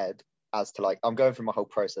maths in my head as to I'm going through my whole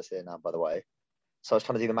process here now, by the way. So I was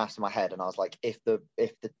trying to do the maths in my head, and I was like, if the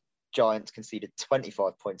Giants conceded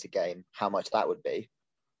 25 points a game, how much that would be.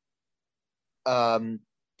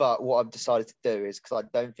 But what I've decided to do is, because I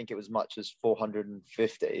don't think it was much as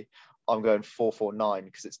 450, I'm going 449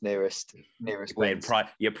 because it's nearest wins.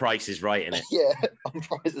 Your price is right in it. Yeah,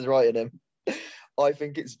 Price is right in him. I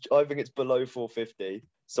think it's below 450,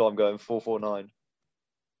 so I'm going 449.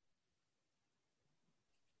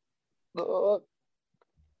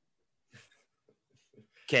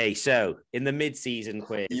 Okay, so in the mid-season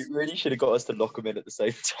quiz. You really should have got us to lock them in at the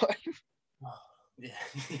same time. Yeah.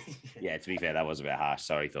 Yeah, to be fair, that was a bit harsh.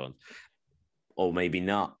 Sorry, Thorn. Or maybe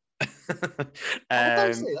not.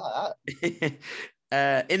 Don't say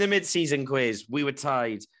that. In the mid-season quiz, we were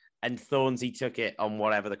tied, and Thornsey took it on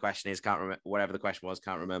whatever the question is. Can't remember whatever the question was.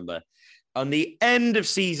 Can't remember. On the end of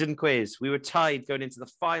season quiz, we were tied going into the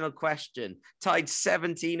final question, tied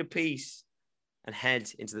 17 apiece. and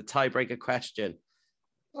head into the tiebreaker question.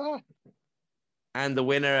 Ah. And the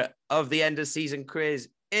winner of the end of season quiz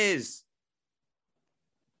is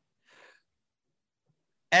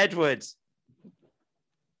Edward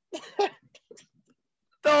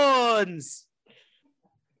Thorns.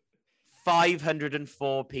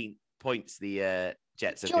 504 points the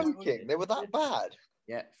Jets have. Joking, they were that bad.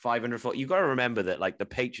 Yeah, 504. You got to remember that like the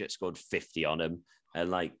Patriots scored 50 on them,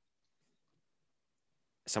 and like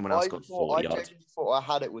someone else got 40 I thought I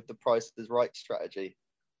had it with the Price is Right strategy.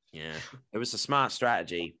 Yeah, it was a smart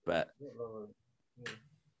strategy, but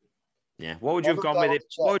yeah. What would you have gone with it?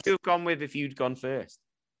 What would you have gone with if you'd gone first?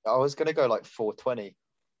 I was gonna go like 420.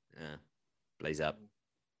 Yeah, blaze up.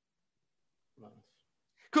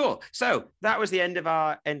 Cool. So that was the end of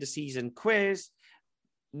our end of season quiz.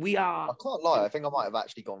 I can't lie. I think I might have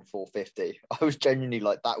actually gone 450. I was genuinely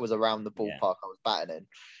like, that was around the ballpark I was batting in.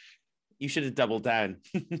 You should have doubled down.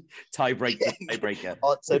 Tiebreaker.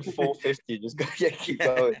 I said 450. Just go, keep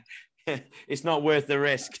going. It's not worth the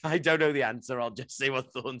risk. I don't know the answer. I'll just say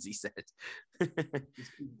what Thornsy said.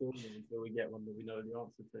 Just keep doing it until we get one that we know the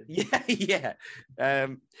answer to.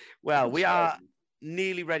 Yeah. Well, we are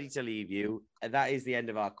nearly ready to leave you. That is the end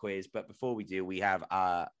of our quiz. But before we do, we have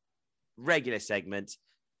our regular segment,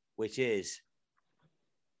 which is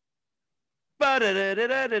Bum of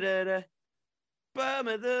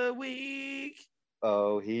the Week.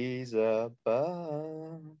 Oh, he's a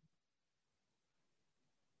bum.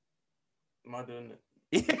 Am I doing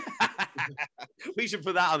it? We should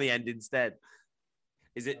put that on the end instead.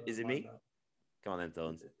 Is it me? Come on then,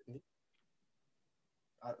 Thorns.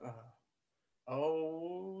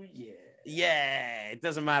 Oh, yeah. Yeah, it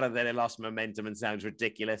doesn't matter that it lost momentum and sounds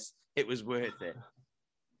ridiculous. It was worth it.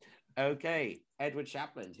 Okay, Edward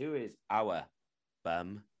Shapland, who is our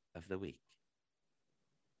bum of the week?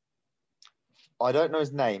 I don't know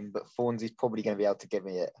his name, but Thornsy's probably going to be able to give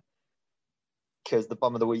me it. Because the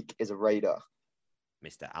bum of the week is a Raider.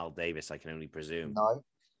 Mr. Al Davis, I can only presume. No.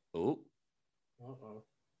 Oh.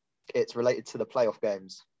 It's related to the playoff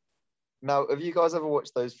games. Now, have you guys ever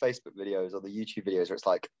watched those Facebook videos or the YouTube videos where it's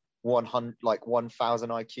like 1,000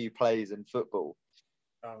 IQ plays in football?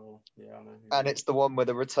 Oh, yeah, I know. And it's the one where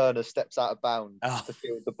the returner steps out of bounds to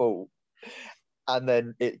field the ball, and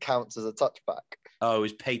then it counts as a touchback. Oh, it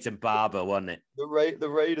was Peyton Barber, wasn't it? The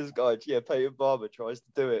Raiders guy, Peyton Barber tries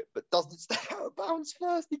to do it, but doesn't step out of bounds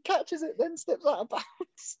first. He catches it, then steps out of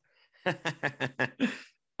bounds.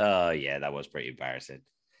 Oh, yeah, that was pretty embarrassing.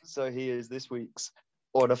 So he is this week's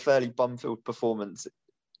on a fairly bum-filled performance.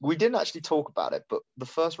 We didn't actually talk about it, but the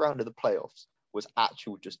first round of the playoffs was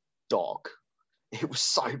actual just dog. It was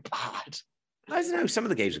so bad. I don't know. Some of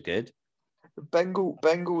the games were good.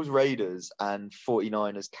 Bengals, Raiders, and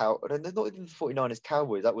 49ers, and they're not even the 49ers,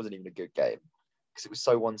 Cowboys. That wasn't even a good game because it was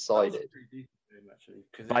so one-sided.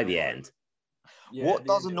 By the end. Yeah, what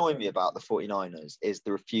does annoy me about the 49ers is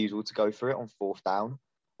the refusal to go for it on fourth down.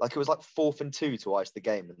 Like, it was like 4th and 2 to ice the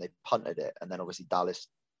game, and they punted it, and then obviously Dallas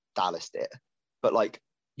it. But like,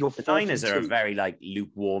 the Niners are a very like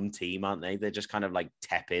lukewarm team, aren't they? They're just kind of like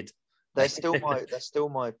tepid. They're still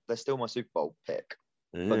my Super Bowl pick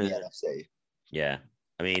from the NFC. Yeah,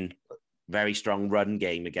 I mean, very strong run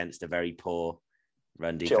game against a very poor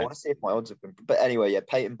run defense. I want to see if my odds have been. But anyway,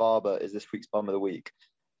 Peyton Barber is this week's bum of the week.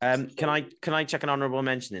 Can I check an honourable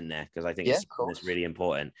mention in there because I think it's really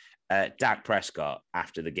important. Dak Prescott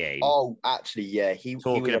after the game. Oh, actually, yeah, he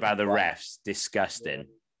talking about the refs, disgusting.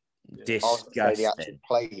 Yeah. Disgusting. The actual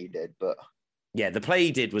play he did, but yeah, the play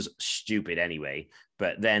he did was stupid anyway.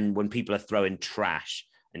 But then when people are throwing trash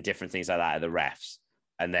and different things like that at the refs,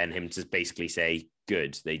 and then him to basically say,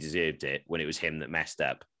 "Good, they deserved it," when it was him that messed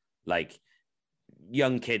up, like.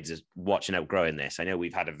 Young kids is watching outgrowing this. I know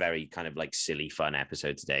we've had a very kind of like silly fun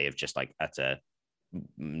episode today of just like utter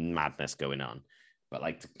madness going on, but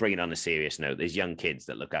like to bring it on a serious note, there's young kids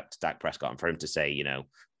that look up to Dak Prescott, and for him to say, you know,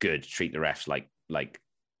 good, treat the refs like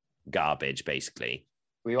garbage, basically.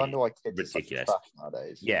 We wonder why kids ridiculous are such trash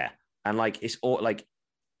nowadays. Yeah, and like it's all like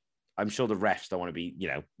I'm sure the refs don't want to be, you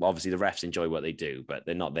know, obviously the refs enjoy what they do, but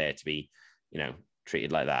they're not there to be, you know,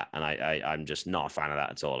 treated like that. And I'm just not a fan of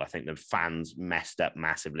that at all. I think the fans messed up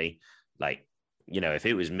massively. Like, you know, if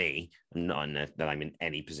it was me, not that I'm in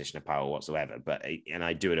any position of power whatsoever, but, and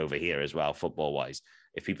I do it over here as well, football wise,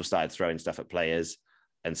 if people started throwing stuff at players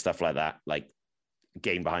and stuff like that, like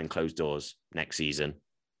game behind closed doors next season,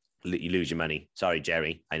 you lose your money. Sorry,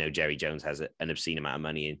 Jerry. I know Jerry Jones has an obscene amount of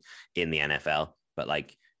money in the NFL, but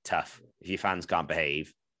like tough. If your fans can't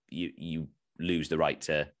behave, you lose the right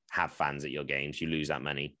to have fans at your games. You lose that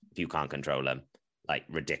money if you can't control them. Like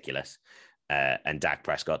ridiculous. And Dak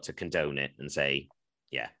Prescott to condone it and say,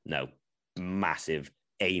 yeah, no, massive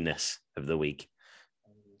anus of the week.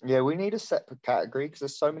 Yeah, we need a separate category because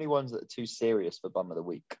there's so many ones that are too serious for bum of the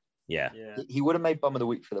week. Yeah. Yeah. He would have made bum of the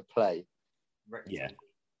week for the play. Rectum. Yeah.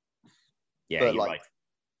 Yeah, But, you're like, right.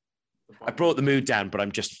 The I bum brought of the week. mood down, but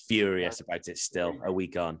I'm just furious about it still a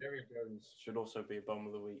week on. Jerry Jones should also be a bum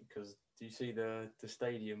of the week because do you see the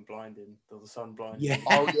stadium blinding, the sun blinding? Yeah.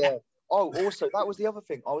 Oh, yeah. Oh, also, that was the other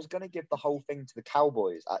thing. I was going to give the whole thing to the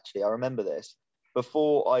Cowboys, actually. I remember this.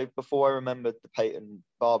 Before I remembered the Peyton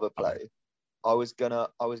Barber play, I was gonna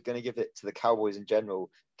give it to the Cowboys in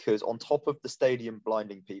general because on top of the stadium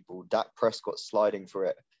blinding people, Dak Prescott sliding for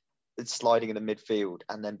it, sliding in the midfield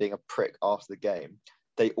and then being a prick after the game.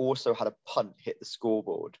 They also had a punt hit the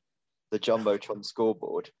scoreboard, the Jumbotron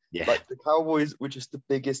scoreboard. Yeah. Like the Cowboys were just the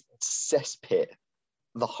biggest cesspit.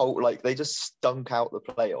 The whole, like, they just stunk out the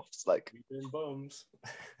playoffs. Like, We've been bums.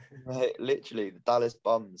 literally, the Dallas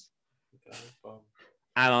Bums.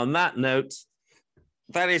 And on that note,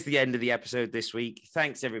 that is the end of the episode this week.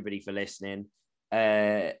 Thanks everybody for listening.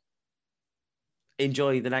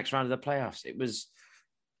 Enjoy the next round of the playoffs. It was,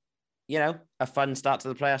 a fun start to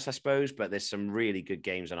the playoffs, I suppose, but there's some really good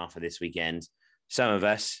games on offer this weekend. Some of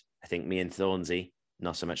us, I think me and Thornsey,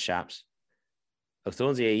 not so much Shaps. Oh,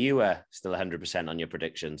 Thornsey, are you still 100% on your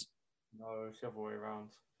predictions? No, it's the other way around.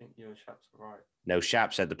 I think you and Shaps are right. No,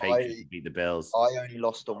 Shap said the Patriots would beat the Bills. I only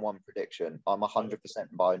lost on one prediction. I'm 100%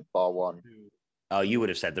 by bar one. Oh, you would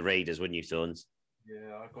have said the Raiders, wouldn't you, Thorns?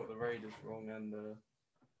 Yeah, I got the Raiders wrong and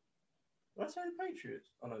did I say the Patriots?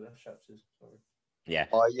 Oh no, that's Shaps's. Sorry. Yeah.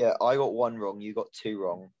 I got one wrong. You got two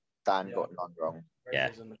wrong. Dan got none wrong.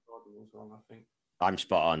 Raiders and the Cardinals wrong, I think. I'm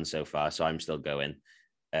spot on so far, so I'm still going.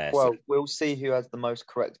 Well, we'll see who has the most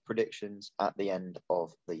correct predictions at the end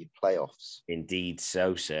of the playoffs. Indeed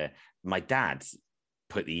so, sir. My dad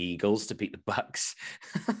put the Eagles to beat the Bucks.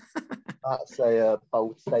 That's a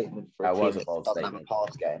bold statement for a That team was a that bold doesn't statement. have a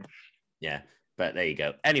pass game. Yeah, but there you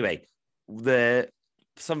go. Anyway,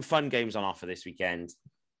 some fun games on offer this weekend.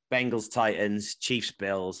 Bengals, Titans, Chiefs,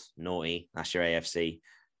 Bills, naughty. That's your AFC.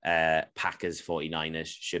 Packers, 49ers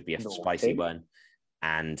should be a Naughty. spicy one.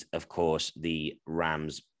 And of course, the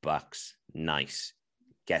Rams, Bucks. Nice.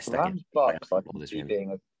 Guess that Rams Bucks,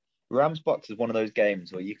 Rams Bucks is one of those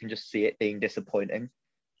games where you can just see it being disappointing.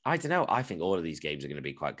 I don't know. I think all of these games are going to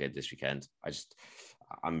be quite good this weekend.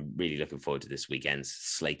 I'm really looking forward to this weekend's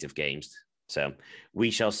slate of games. So we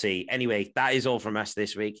shall see. Anyway, that is all from us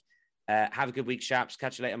this week. Have a good week, Shaps.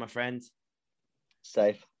 Catch you later, my friend.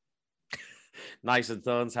 Safe. Nice and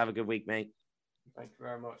Thorns. Have a good week, mate. Thank you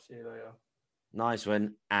very much. See you later. Nice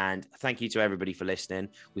one. And thank you to everybody for listening.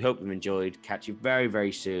 We hope you've enjoyed. Catch you very,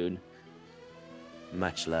 very soon.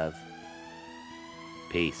 Much love.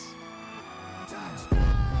 Peace.